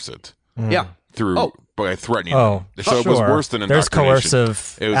enforce it. Yeah. Through by threatening Oh, them. So sure. it was worse than There's indoctrination.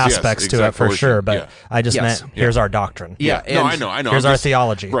 coercive aspects to it for sure, but I just meant here's our doctrine. Yeah, no, I know. Here's our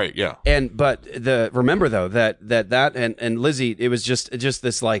theology. Right, yeah. But remember though that and Lizzie, it was just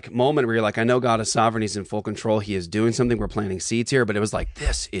this like moment where you're like, I know God is sovereign, He's in full control, He is doing something, we're planting seeds here, but it was like,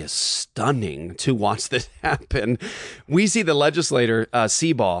 this is stunning to watch this happen. We see the legislator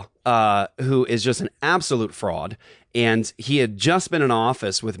Seabaugh, who is just an absolute fraud, and he had just been in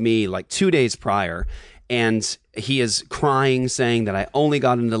office with me like 2 days prior, and he is crying, saying that I only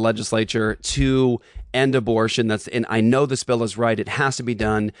got into the legislature to end abortion. And I know this bill is right. It has to be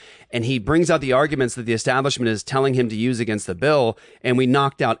done. And he brings out the arguments that the establishment is telling him to use against the bill. And we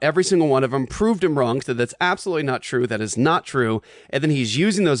knocked out every single one of them, proved him wrong, said that's absolutely not true. That is not true. And then he's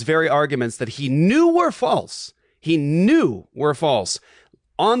using those very arguments that he knew were false. He knew were false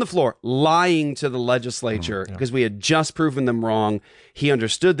on the floor, lying to the legislature because we had just proven them wrong. He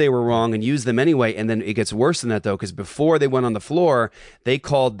understood they were wrong and used them anyway. And then it gets worse than that, though, because before they went on the floor, they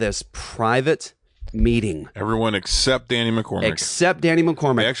called this private meeting. Everyone except Danny McCormick. Except Danny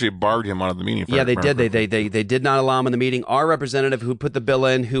McCormick. They actually barred him out of the meeting. Yeah, they did. They did not allow him in the meeting. Our representative who put the bill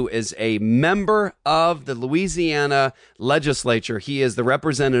in, who is a member of the Louisiana legislature, he is the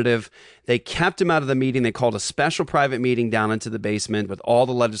representative. They kept him out of the meeting. They called a special private meeting down into the basement with all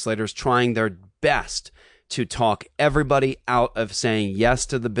the legislators trying their best to talk everybody out of saying yes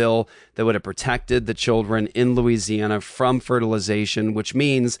to the bill that would have protected the children in Louisiana from fertilization, which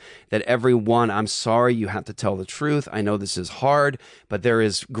means that everyone, I'm sorry, you have to tell the truth. I know this is hard, but there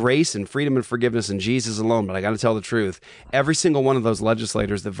is grace and freedom and forgiveness in Jesus alone, but I got to tell the truth. Every single one of those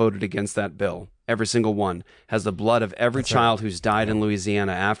legislators that voted against that bill, every single one, has the blood of every child who's died in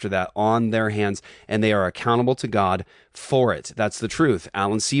Louisiana after that on their hands, and they are accountable to God for it. That's the truth.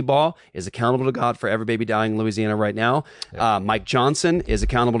 Alan Seabaugh is accountable to God for every baby dying in Louisiana right now. Mike Johnson is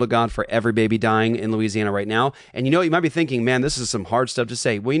accountable to God for every baby dying in Louisiana right now. And you might be thinking, man, this is some hard stuff to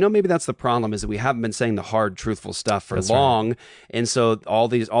say. Well, maybe that's the problem, is that we haven't been saying the hard, truthful stuff for long. Right. And so all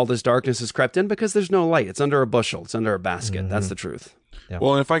this darkness has crept in because there's no light. It's under a bushel. It's under a basket. Mm-hmm. That's the truth. Yeah.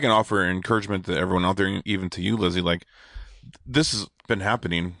 Well, and if I can offer encouragement to everyone out there, even to you, Lizzie, like this has been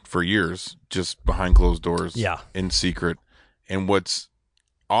happening for years, just behind closed doors, in secret. And what's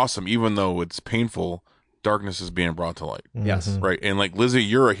awesome, even though it's painful, darkness is being brought to light. Yes. Right. And like Lizzie,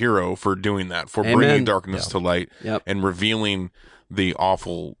 you're a hero for doing that, for bringing darkness to light and revealing the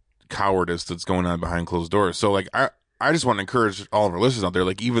awful cowardice that's going on behind closed doors. So like, I just want to encourage all of our listeners out there,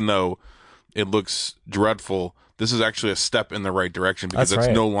 like, even though it looks dreadful, this is actually a step in the right direction because it's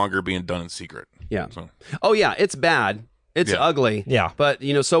no longer being done in secret. Yeah. So. Oh yeah. It's bad. It's ugly. Yeah. But,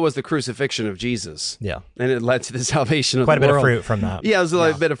 so was the crucifixion of Jesus. Yeah. And it led to the salvation of quite the world. Quite a bit of fruit from that. Yeah, it was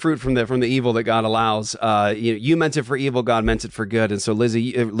a bit of fruit from the evil that God allows. You meant it for evil, God meant it for good. And so,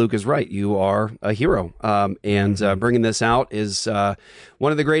 Lizzie, Luke is right. You are a hero. Bringing this out is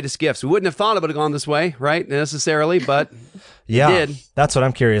one of the greatest gifts. We wouldn't have thought it would have gone this way, right, necessarily, but it did. That's what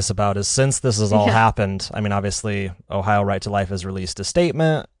I'm curious about is since this has all happened, I mean, obviously, Ohio Right to Life has released a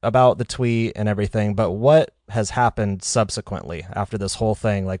statement about the tweet and everything, but what has happened subsequently after this whole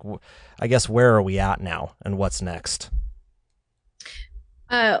thing? Like, I guess, where are we at now and what's next?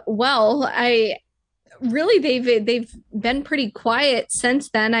 They've been pretty quiet since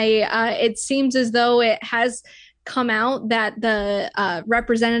then. It seems as though it has come out that the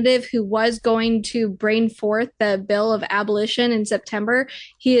representative who was going to bring forth the bill of abolition in September,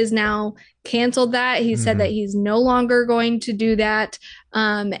 he has now canceled that. He said that he's no longer going to do that.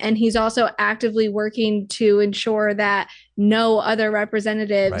 And he's also actively working to ensure that no other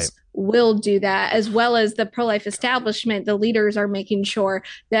representatives will do that, as well as the pro-life establishment. The leaders are making sure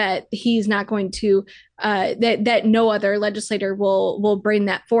that he's not going to, that no other legislator will bring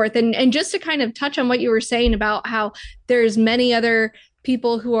that forth. And just to kind of touch on what you were saying about how there's many other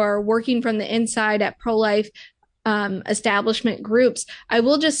people who are working from the inside at pro-life establishment groups, I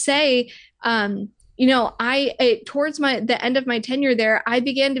will just say, towards the end of my tenure there, I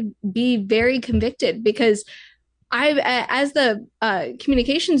began to be very convicted because as the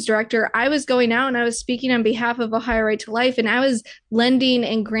communications director, I was going out and I was speaking on behalf of Ohio Right to Life, and I was lending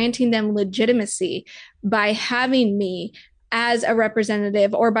and granting them legitimacy by having me as a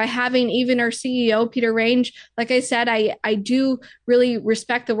representative, or by having even our CEO, Peter Range. Like I said, I do really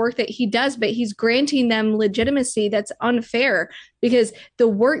respect the work that he does, but he's granting them legitimacy that's unfair because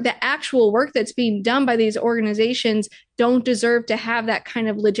the actual work that's being done by these organizations don't deserve to have that kind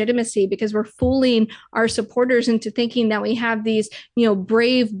of legitimacy, because we're fooling our supporters into thinking that we have these,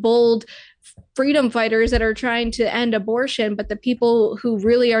 brave, bold freedom fighters that are trying to end abortion, but the people who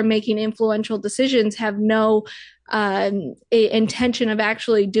really are making influential decisions have no intention of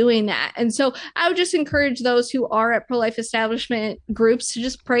actually doing that. And so I would just encourage those who are at pro-life establishment groups to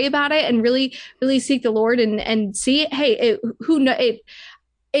just pray about it and really, really seek the Lord and see, hey,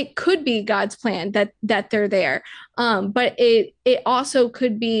 it could be God's plan that they're there. But it also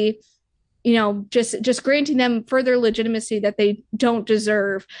could be, just granting them further legitimacy that they don't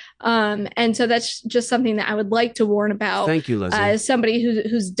deserve. And so that's just something that I would like to warn about. Thank you, Lizzie. As somebody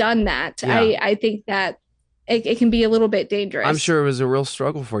who's done that, yeah. I think that it can be a little bit dangerous. I'm sure it was a real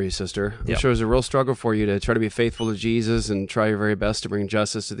struggle for you, sister. I'm sure it was a real struggle for you to try to be faithful to Jesus and try your very best to bring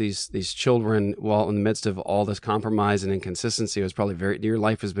justice to these children while in the midst of all this compromise and inconsistency. It was probably your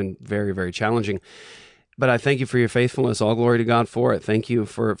life has been very, very challenging. But I thank you for your faithfulness. All glory to God for it. Thank you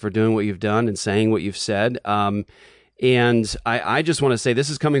for doing what you've done and saying what you've said. And I just want to say, this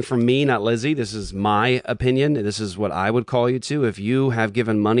is coming from me, not Lizzie. This is my opinion. This is what I would call you to. If you have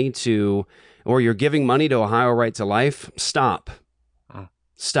given money to, or you're giving money to Ohio Right to Life, stop.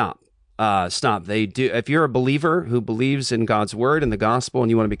 Stop. Stop. They do. If you're a believer who believes in God's word and the gospel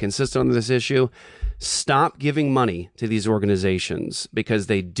and you want to be consistent on this issue, stop giving money to these organizations, because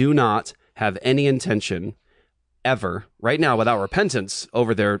they do not have any intention ever, right now, without repentance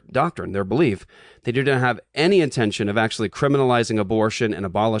over their doctrine, their belief. They do not have any intention of actually criminalizing abortion and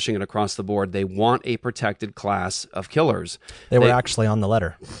abolishing it across the board. They want a protected class of killers. They were actually on the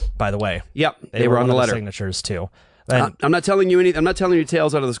letter, by the way. Yep, they were on the letter. Signatures too. I'm not telling you anything. I'm not telling you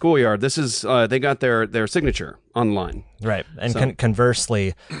tales out of the schoolyard. This is they got their signature online, right? And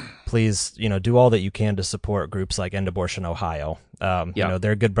conversely, please, do all that you can to support groups like End Abortion Ohio.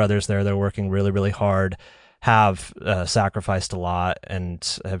 They're good brothers there. They're working really, really hard. Have sacrificed a lot and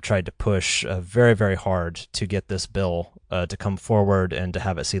have tried to push very, very hard to get this bill to come forward and to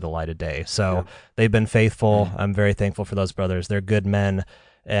have it see the light of day. So they've been faithful. I'm very thankful for those brothers. They're good men.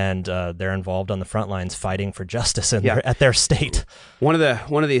 And they're involved on the front lines fighting for justice at their state. One of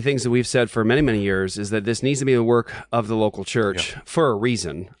the things that we've said for many, many years is that this needs to be the work of the local church for a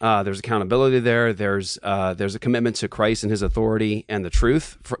reason. There's accountability there. There's a commitment to Christ and his authority and the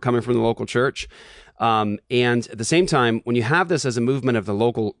truth coming from the local church. And at the same time, when you have this as a movement of the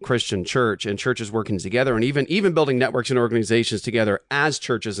local Christian church and churches working together, and even building networks and organizations together as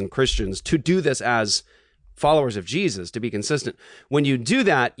churches and Christians to do this as followers of Jesus, to be consistent. When you do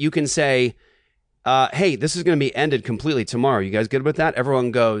that, you can say, hey, this is going to be ended completely tomorrow. You guys good with that?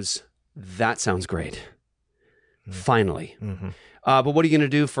 Everyone goes, that sounds great. Finally. Mm-hmm. But what are you going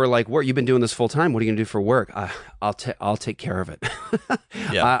to do for work? You've been doing this full time. What are you going to do for work? I'll take care of it.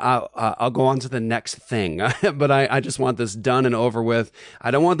 I'll go on to the next thing. But I just want this done and over with. I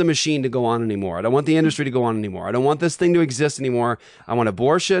don't want the machine to go on anymore. I don't want the industry to go on anymore. I don't want this thing to exist anymore. I want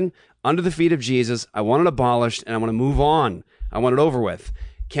abortion under the feet of Jesus. I want it abolished, and I want to move on. I want it over with.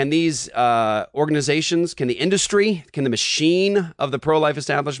 Can these organizations, can the industry, can the machine of the pro-life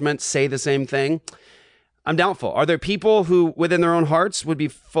establishment say the same thing? I'm doubtful. Are there people who, within their own hearts, would be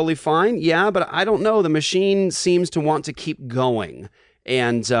fully fine? Yeah, but I don't know. The machine seems to want to keep going.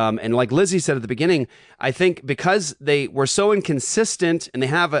 And like Lizzie said at the beginning, I think because they were so inconsistent and they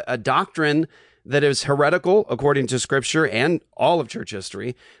have a doctrine that is heretical according to Scripture and all of church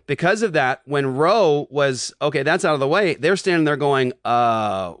history, because of that, when Roe was, okay, that's out of the way, they're standing there going,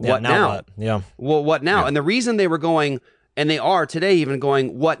 what now? What? Yeah. Well, what now? Yeah. And the reason they were going, and they are today even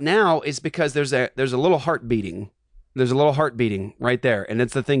going, what now, is because there's a little heart beating. There's a little heart beating right there. And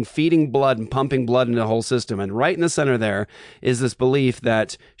it's the thing feeding blood and pumping blood into the whole system. And right in the center there is this belief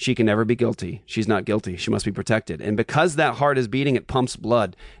that she can never be guilty. She's not guilty. She must be protected. And because that heart is beating, it pumps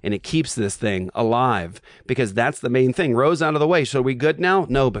blood and it keeps this thing alive, because that's the main thing. Roe's out of the way. So are we good now?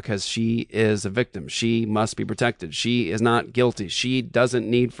 No, because she is a victim. She must be protected. She is not guilty. She doesn't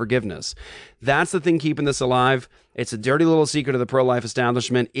need forgiveness. That's the thing keeping this alive. It's a dirty little secret of the pro-life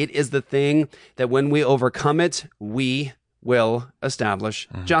establishment. It is the thing that when we overcome it, we will establish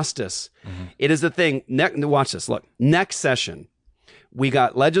justice. Mm-hmm. It is the thing. Watch this. Look, next session, we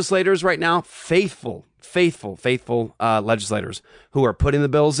got legislators right now, faithful legislators who are putting the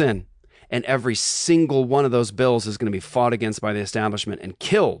bills in. And every single one of those bills is going to be fought against by the establishment and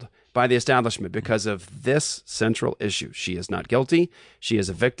killed by the establishment because of this central issue. She is not guilty. She is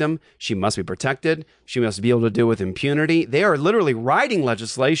a victim. She must be protected. She must be able to deal with impunity. They are literally writing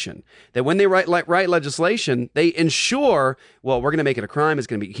legislation that when they write legislation, they ensure, well, we're going to make it a crime. It's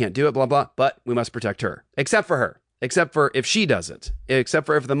going to be, you can't do it, blah, blah, but we must protect her, except for her, except for if she does it, except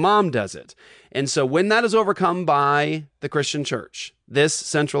for if the mom does it. And so when that is overcome by the Christian church, this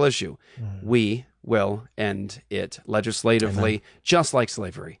central issue, we will end it legislatively, just like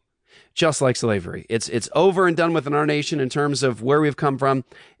slavery. just like slavery. It's over and done with in our nation in terms of where we've come from.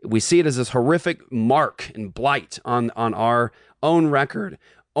 We see it as this horrific mark and blight on our own record,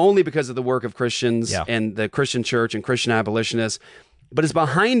 only because of the work of Christians and the Christian church and Christian abolitionists. But it's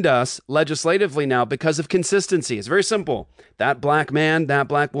behind us legislatively now because of consistency. It's very simple. That black man, that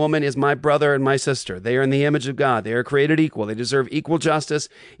black woman is my brother and my sister. They are in the image of God. They are created equal. They deserve equal justice,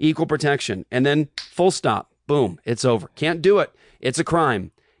 equal protection. And then full stop. Boom. It's over. Can't do it. It's a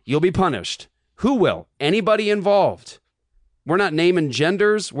crime. You'll be punished. Who will? Anybody involved. We're not naming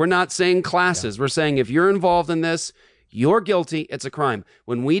genders. We're not saying classes. We're saying if you're involved in this, you're guilty. It's a crime.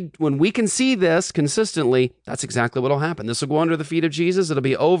 When we can see this consistently, that's exactly what will happen. This will go under the feet of Jesus. It'll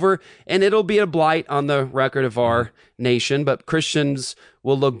be over, and it'll be a blight on the record of our nation. But Christians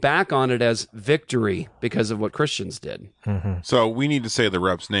will look back on it as victory because of what Christians did. Mm-hmm. So we need to say the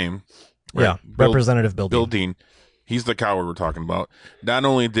rep's name. Right? Yeah, Representative Bill Dean. Bill Dean. He's the coward we're talking about. Not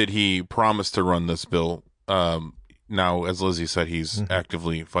only did he promise to run this bill, now, as Lizzie said, he's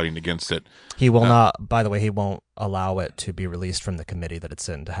actively fighting against it. He will not, by the way, he won't allow it to be released from the committee that it's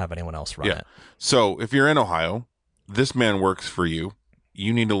in to have anyone else run it. So if you're in Ohio, this man works for you.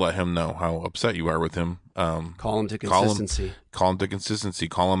 You need to let him know how upset you are with him. Call him to consistency. Call him to consistency.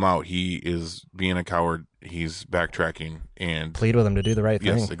 Call him out. He is being a coward. He's backtracking. And plead with him to do the right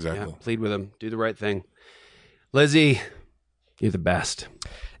thing. Yes, exactly. Yeah, plead with him. Do the right thing. Lizzie, you're the best.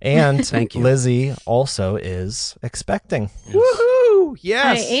 And thank you. Lizzie also is expecting. Yes. Woohoo!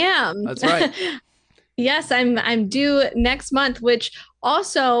 Yes, I am. That's right. Yes, I'm due next month, which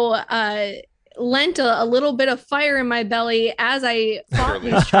also lent a little bit of fire in my belly as I fought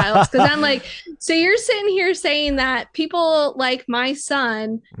these trials, because I'm like, so you're sitting here saying that people like my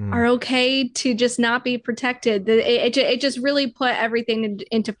son are okay to just not be protected. It just really put everything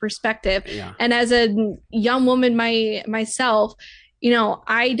into perspective. Yeah. And as a young woman myself,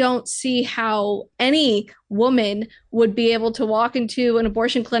 I don't see how any woman would be able to walk into an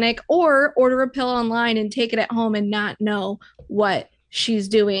abortion clinic or order a pill online and take it at home and not know what she's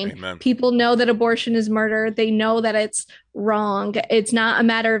doing. Amen. People know that abortion is murder. They know that it's wrong. It's not a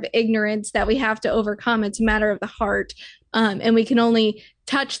matter of ignorance that we have to overcome. It's a matter of the heart. And we can only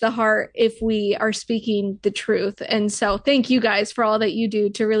touch the heart if we are speaking the truth. And so thank you guys for all that you do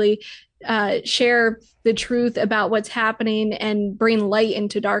to really share the truth about what's happening and bring light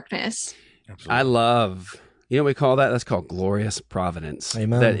into darkness. Absolutely. I love, what we call that? That's called glorious providence.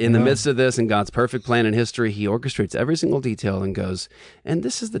 Amen. That in the midst of this and God's perfect plan in history, he orchestrates every single detail and goes, and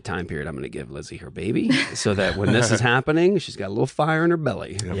this is the time period I'm going to give Lizzie her baby so that when this is happening, she's got a little fire in her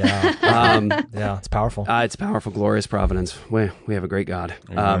belly. Yeah. Yeah, it's powerful. It's powerful, glorious providence. We have a great God.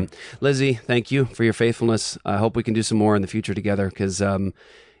 Lizzie, thank you for your faithfulness. I hope we can do some more in the future together because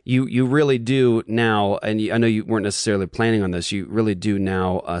you really do now, and I know you weren't necessarily planning on this, you really do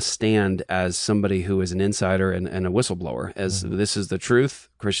now stand as somebody who is an insider and a whistleblower, as this is the truth.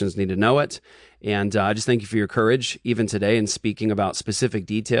 Christians need to know it. And I just thank you for your courage, even today, in speaking about specific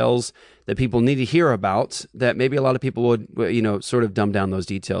details that people need to hear about, that maybe a lot of people would, sort of dumb down those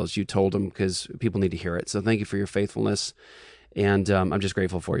details. You told them because people need to hear it. So thank you for your faithfulness. And I'm just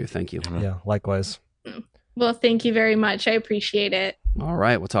grateful for you. Thank you. Yeah, likewise. Well, thank you very much. I appreciate it. All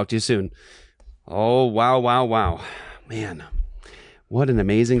right. We'll talk to you soon. Oh, wow. Man, what an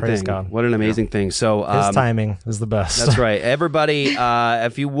amazing Praise thing. God. What an amazing thing. So his timing is the best. That's right. Everybody,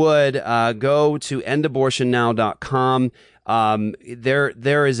 if you would, go to endabortionnow.com.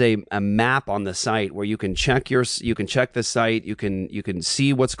 There is a map on the site where you can check the site. You can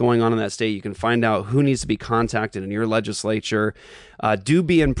see what's going on in that state. You can find out who needs to be contacted in your legislature. Do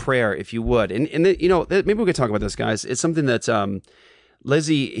be in prayer if you would. And maybe we could talk about this, guys. It's something that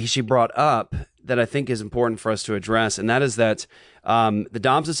Lizzie, she brought up that I think is important for us to address, and that is that the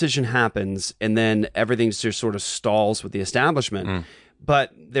Dobbs decision happens, and then everything just sort of stalls with the establishment.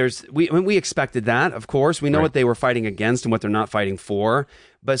 But we expected that, of course. We know what they were fighting against and what they're not fighting for.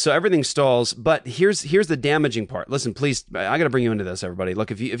 But so everything stalls. But here's the damaging part. Listen, please, I got to bring you into this, everybody.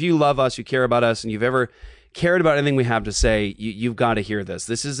 Look, if you love us, you care about us, and you've ever cared about anything we have to say, you've got to hear this.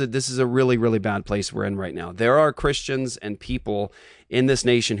 This is a really, really bad place we're in right now. There are Christians and people in this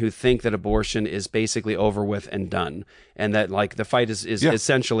nation who think that abortion is basically over with and done, and that the fight is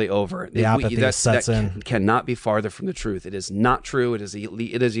essentially over. The apathy sets in. Cannot be farther from the truth. It is not true. It is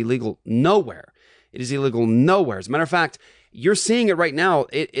illegal nowhere. It is illegal nowhere. As a matter of fact, you're seeing it right now.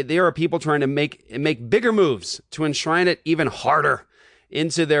 There are people trying to make bigger moves to enshrine it even harder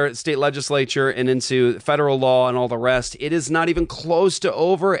into their state legislature and into federal law and all the rest. It is not even close to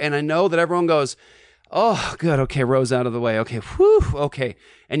over. And I know that everyone goes, oh, good. Okay, Rose out of the way. Okay, whew, okay.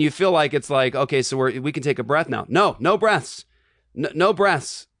 And you feel like it's like, okay, so we can take a breath now. No breaths. No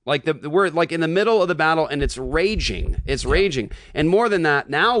breaths. Like we're like in the middle of the battle and it's raging. It's raging. And more than that,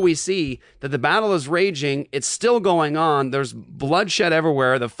 now we see that the battle is raging. It's still going on. There's bloodshed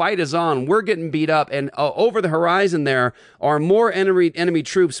everywhere. The fight is on. We're getting beat up. And over the horizon there are more enemy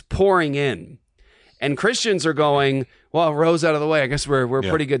troops pouring in. And Christians are going, well, Rose out of the way. I guess we're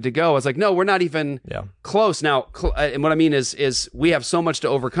pretty good to go. It's like, no, we're not even close. Now, and what I mean is we have so much to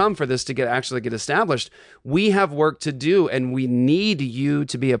overcome for this to actually get established. We have work to do, and we need you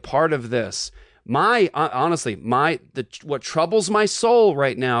to be a part of this. Honestly, what troubles my soul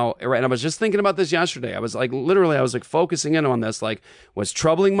right now, and I was just thinking about this yesterday. I was focusing in on this. Like, what's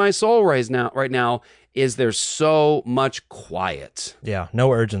troubling my soul right now is there's so much quiet. Yeah,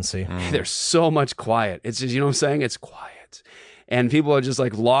 no urgency. There's so much quiet. It's just, you know what I'm saying? It's quiet. And people are just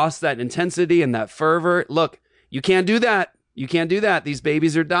like lost that intensity and that fervor. Look, you can't do that. You can't do that. These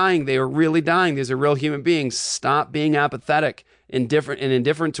babies are dying. They are really dying. These are real human beings. Stop being apathetic,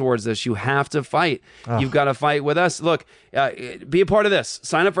 indifferent towards this. You have to fight. You've got to fight with us. Look, be a part of this.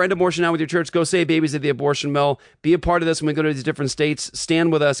 Sign up for End Abortion Now with your church. Go save babies at the abortion mill. Be a part of this when we go to these different states.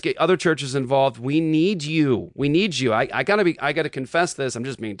 Stand with us. Get other churches involved. We need you. We need you. I gotta confess this. I'm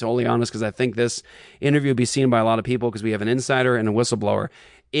just being totally honest because I think this interview will be seen by a lot of people because we have an insider and a whistleblower.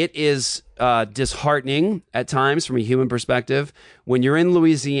 It is disheartening at times from a human perspective when you're in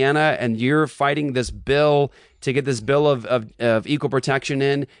Louisiana and you're fighting this bill to get this bill of equal protection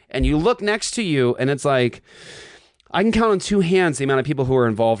in, and you look next to you and it's like, I can count on two hands the amount of people who are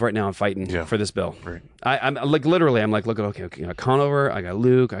involved right now in fighting for this bill. Right. I'm like, literally, I'm like, look, okay, I got Conover, I got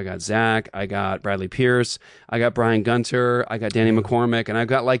Luke, I got Zach, I got Bradley Pierce, I got Brian Gunter, I got Danny McCormick, and I've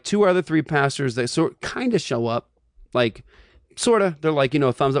got like two other three pastors that kind of show up, like, sort of, they're like,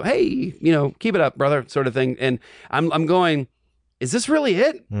 thumbs up, hey, keep it up, brother, sort of thing. And I'm going, is this really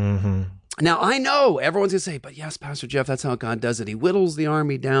it? Mm-hmm. Now, I know everyone's going to say, but yes, Pastor Jeff, that's how God does it. He whittles the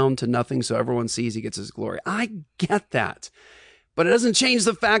army down to nothing so everyone sees he gets his glory. I get that. But it doesn't change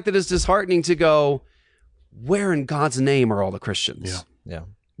the fact that it's disheartening to go, where in God's name are all the Christians? Yeah.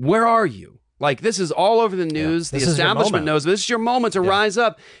 Where are you? Like, this is all over the news. The establishment knows this is your moment to rise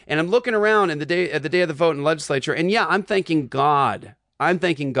up. And I'm looking around at the day of the vote in the legislature, and I'm thanking God. I'm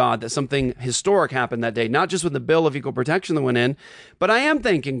thanking God that something historic happened that day, not just with the bill of equal protection that went in, but I am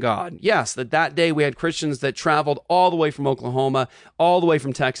thanking God, yes, that day we had Christians that traveled all the way from Oklahoma, all the way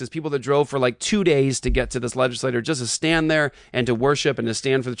from Texas, people that drove for like 2 days to get to this legislature just to stand there and to worship and to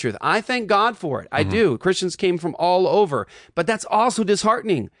stand for the truth. I thank God for it. I do. Christians came from all over, but that's also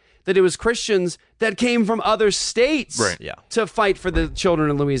disheartening that it was Christians that came from other states to fight for the children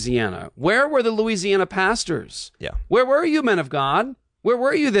in Louisiana. Where were the Louisiana pastors? Yeah. Where were you, men of God? Where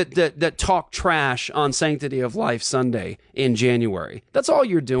were you that talk trash on Sanctity of Life Sunday in January? That's all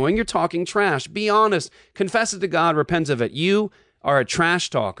you're doing. You're talking trash. Be honest. Confess it to God. Repent of it. You are a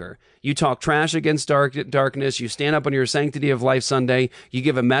trash talker. You talk trash against darkness. You stand up on your Sanctity of Life Sunday. You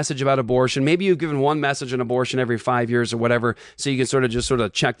give a message about abortion. Maybe you've given one message on abortion every 5 years or whatever, so you can sort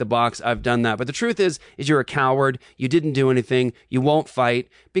of check the box. I've done that. But the truth is you're a coward. You didn't do anything. You won't fight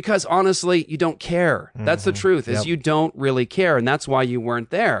because honestly, you don't care. That's the truth. Is you don't really care, and that's why you weren't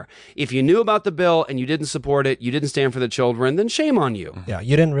there. If you knew about the bill and you didn't support it, you didn't stand for the children, then shame on you. Yeah,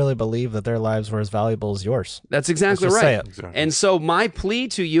 you didn't really believe that their lives were as valuable as yours. That's exactly Let's just right. say it. Exactly. And so my plea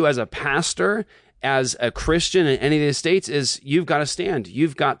to you as a pastor, as a Christian in any of these states, is you've got to stand.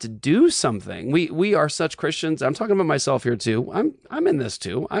 You've got to do something. We are such Christians. I'm talking about myself here too. I'm in this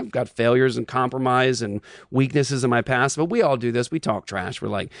too. I've got failures and compromise and weaknesses in my past, but we all do this. We talk trash. We're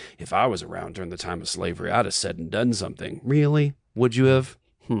like, if I was around during the time of slavery, I'd have said and done something. Really? Would you have?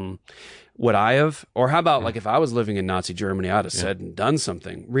 Would I have? Or how about like if I was living in Nazi Germany, I'd have said and done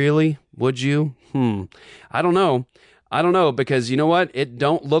something. Really? Would you? I don't know, because you know what? It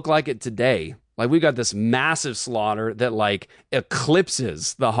don't look like it today. Like, we got this massive slaughter that like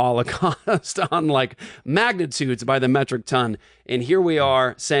eclipses the Holocaust on like magnitudes by the metric ton. And here we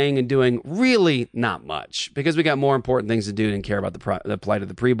are saying and doing really not much because we got more important things to do than care about the plight of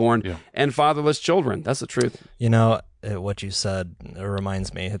the preborn and fatherless children. That's the truth. What you said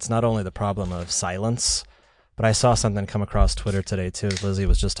reminds me, it's not only the problem of silence, but I saw something come across Twitter today too. Lizzie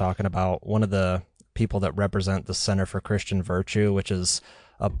was just talking about one of the people that represent the Center for Christian Virtue, which is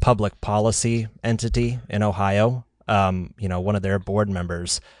a public policy entity in Ohio. One of their board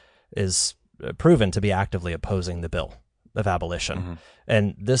members is proven to be actively opposing the bill of abolition.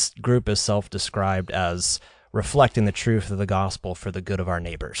 And this group is self-described as reflecting the truth of the gospel for the good of our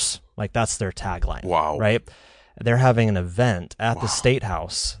neighbors. Like, that's their tagline. Wow. Right? They're having an event at the State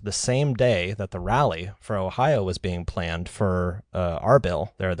House the same day that the rally for Ohio was being planned for our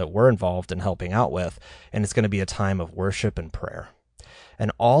bill there that we're involved in helping out with, and it's going to be a time of worship and prayer.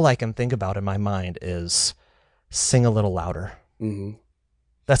 And all I can think about in my mind is sing a little louder. Mm-hmm.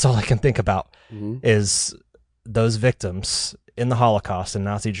 That's all I can think about Mm-hmm. is those victims in the Holocaust in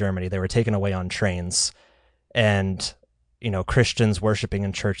Nazi Germany. They were taken away on trains, and, Christians worshiping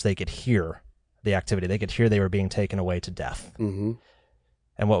in church, they could hear the activity. They could hear they were being taken away to death. Mm-hmm.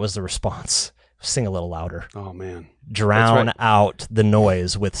 And what was the response? Sing a little louder. Oh, man. Drown out the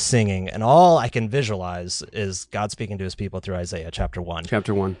noise with singing. And all I can visualize is God speaking to his people through Isaiah chapter 1.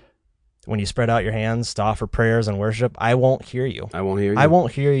 Chapter 1. When you spread out your hands to offer prayers and worship, I won't hear you. I won't hear you. I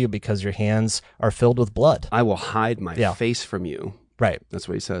won't hear you because your hands are filled with blood. I will hide my face from you. Right. That's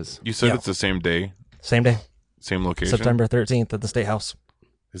what he says. You said it's the same day? Same day. Same location? September 13th at the State House.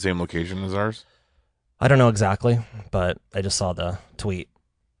 The same location as ours? I don't know exactly, but I just saw the tweet.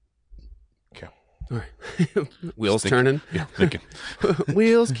 Okay. All right. Wheels turning. Yeah, thinking.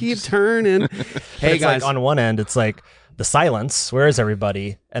 Wheels keep turning. Hey, guys. Like on one end, it's like the silence. Where is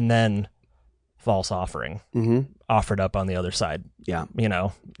everybody? And then false offering offered up on the other side. Yeah.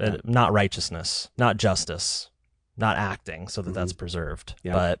 Not righteousness, not justice, not acting so that that's preserved,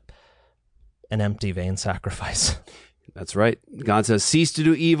 but an empty, vain sacrifice. That's right. God says, cease to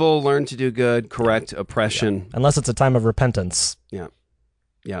do evil, learn to do good, correct oppression. Yeah. Unless it's a time of repentance. Yeah.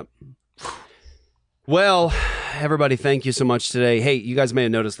 Yeah. Well, everybody, thank you so much today. Hey, you guys may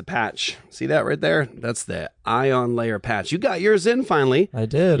have noticed the patch. See that right there? That's the Ion Layer patch. You got yours in finally. I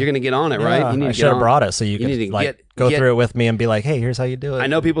did. You're going to get on it, right? You need I should have brought it so you could go through it with me and be like, hey, here's how you do it. I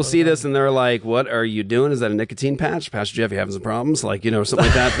know people see this and they're like, what are you doing? Is that a nicotine patch? Pastor Jeff, you having some problems? Like, something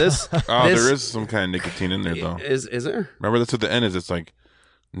like that. There is some kind of nicotine in there, though. Is there? Remember, that's what the end is. It's like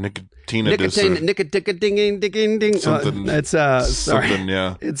nicotine. Nicotine. Something. It's sorry. Something,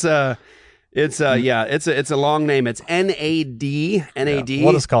 yeah. It's a long name. It's NAD. NAD. Yeah,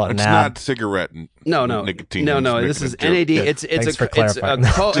 we'll just call it NAD. It's not cigarette. No. Nicotine. No. This is NAD. Yeah. It's a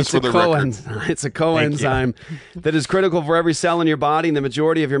coenzyme that is critical for every cell in your body and the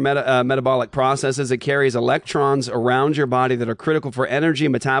majority of your metabolic processes. It carries electrons around your body that are critical for energy,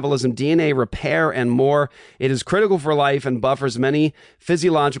 metabolism, DNA repair, and more. It is critical for life and buffers many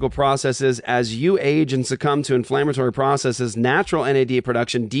physiological processes. As you age and succumb to inflammatory processes, natural NAD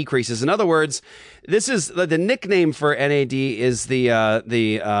production decreases. In other words, this is the nickname for NAD is the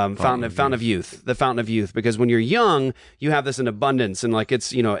fountain of youth, the fountain of youth, because when you're young, you have this in abundance and like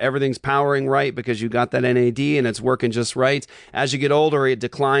it's, everything's powering right because you got that NAD and it's working just right. As you get older, it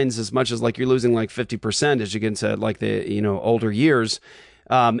declines as much as like you're losing like 50% as you get into like the, older years.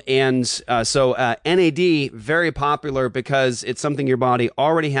 So NAD, very popular because it's something your body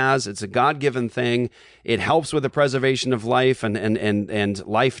already has. It's a God-given thing. It helps with the preservation of life and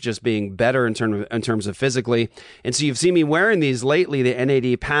life just being better in terms of physically. And so you've seen me wearing these lately, the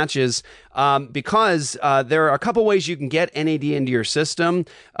NAD patches, because there are a couple ways you can get NAD into your system.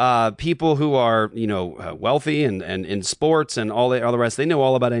 People who are, wealthy and in sports and all the rest, they know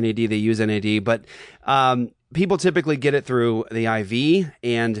all about NAD. They use NAD, but people typically get it through the IV,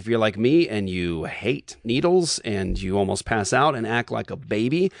 and if you're like me and you hate needles and you almost pass out and act like a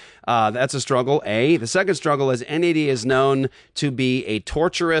baby, that's a struggle, A. The second struggle is NAD is known to be a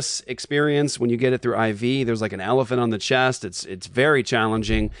torturous experience when you get it through IV. There's like an elephant on the chest. It's very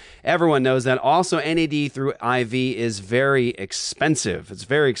challenging. Everyone knows that. Also, NAD through IV is very expensive. It's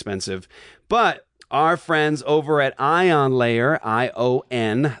very expensive, but our friends over at Ion Layer,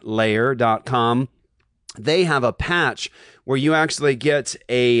 ION Layer.com, they have a patch where you actually get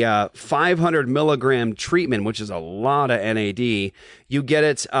a 500 milligram treatment, which is a lot of NAD. You get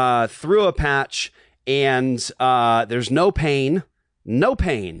it through a patch, and there's no pain. No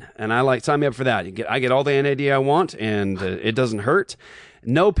pain. And sign me up for that. I get all the NAD I want, and it doesn't hurt.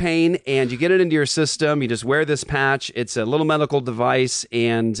 No pain, and you get it into your system. You just wear this patch. It's a little medical device,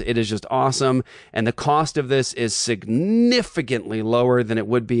 and it is just awesome. And the cost of this is significantly lower than it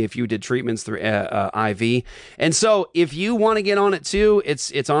would be if you did treatments through IV. And so if you want to get on it too,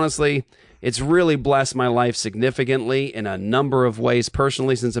 it's honestly... It's really blessed my life significantly in a number of ways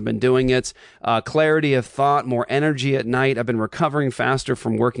personally since I've been doing it. Clarity of thought, more energy at night. I've been recovering faster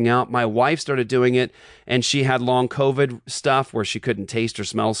from working out. My wife started doing it, and she had long COVID stuff where she couldn't taste or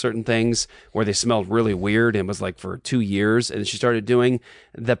smell certain things, where they smelled really weird, and it was like for 2 years. And she started doing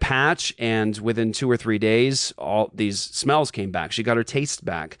the patch, and within 2 or 3 days, all these smells came back. She got her taste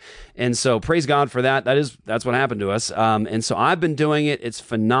back. And so praise God for that. That's what happened to us. And so I've been doing it. It's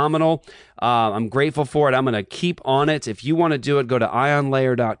phenomenal. I'm grateful for it. I'm going to keep on it. If you want to do it, go to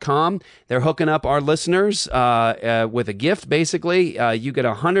ionlayer.com. They're hooking up our listeners with a gift, basically. You get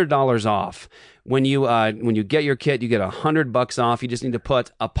 $100 off. When you get your kit, you get $100 off. You just need to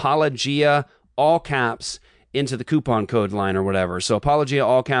put Apologia, all caps, into the coupon code line or whatever. So Apologia,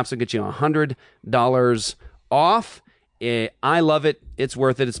 all caps, will get you $100 off. I love it. It's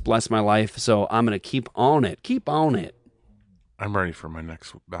worth it. It's blessed my life. So I'm going to keep on it. Keep on it. I'm ready for my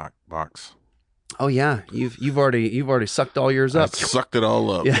next box. Oh yeah, you've already sucked all yours up. I sucked it all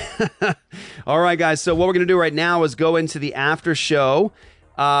up. Yeah. All right, guys. So what we're going to do right now is go into the after show.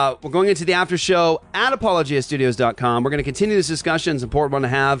 We're going into the after show at apologiastudios.com. We're going to continue this discussion. It's an important one to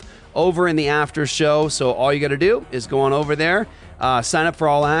have over in the after show. So all you got to do is go on over there, sign up for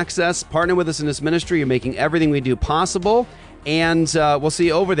All Access, partner with us in this ministry. You're making everything we do possible. And we'll see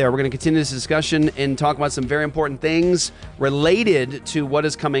you over there. We're going to continue this discussion and talk about some very important things related to what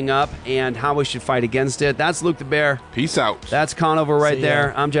is coming up and how we should fight against it. That's Luke the Bear. Peace out. That's Conover right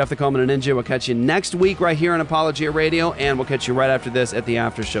there. I'm Jeff the Coleman Ninja. We'll catch you next week right here on Apologia Radio, and we'll catch you right after this at the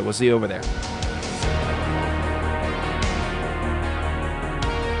after show. We'll see you over there.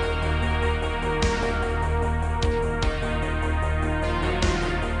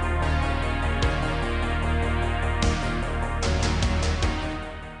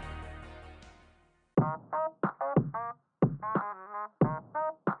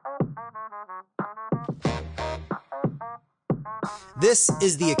 This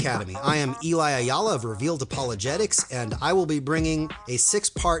is The Academy. I am Eli Ayala of Revealed Apologetics, and I will be bringing a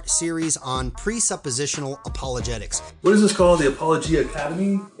 6-part series on presuppositional apologetics. What is this called? The Apologia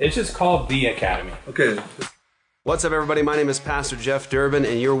Academy? It's just called The Academy. Okay. What's up, everybody? My name is Pastor Jeff Durbin,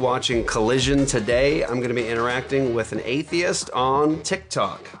 and you're watching Collision. Today, I'm going to be interacting with an atheist on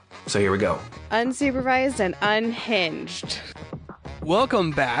TikTok. So here we go. Unsupervised and unhinged.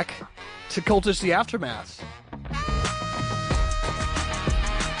 Welcome back to Cultish the Aftermath.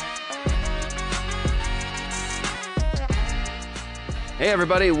 Hey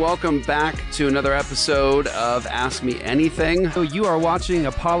everybody, welcome back to another episode of Ask Me Anything. So you are watching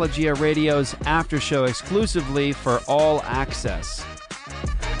Apologia Radio's after show exclusively for All Access.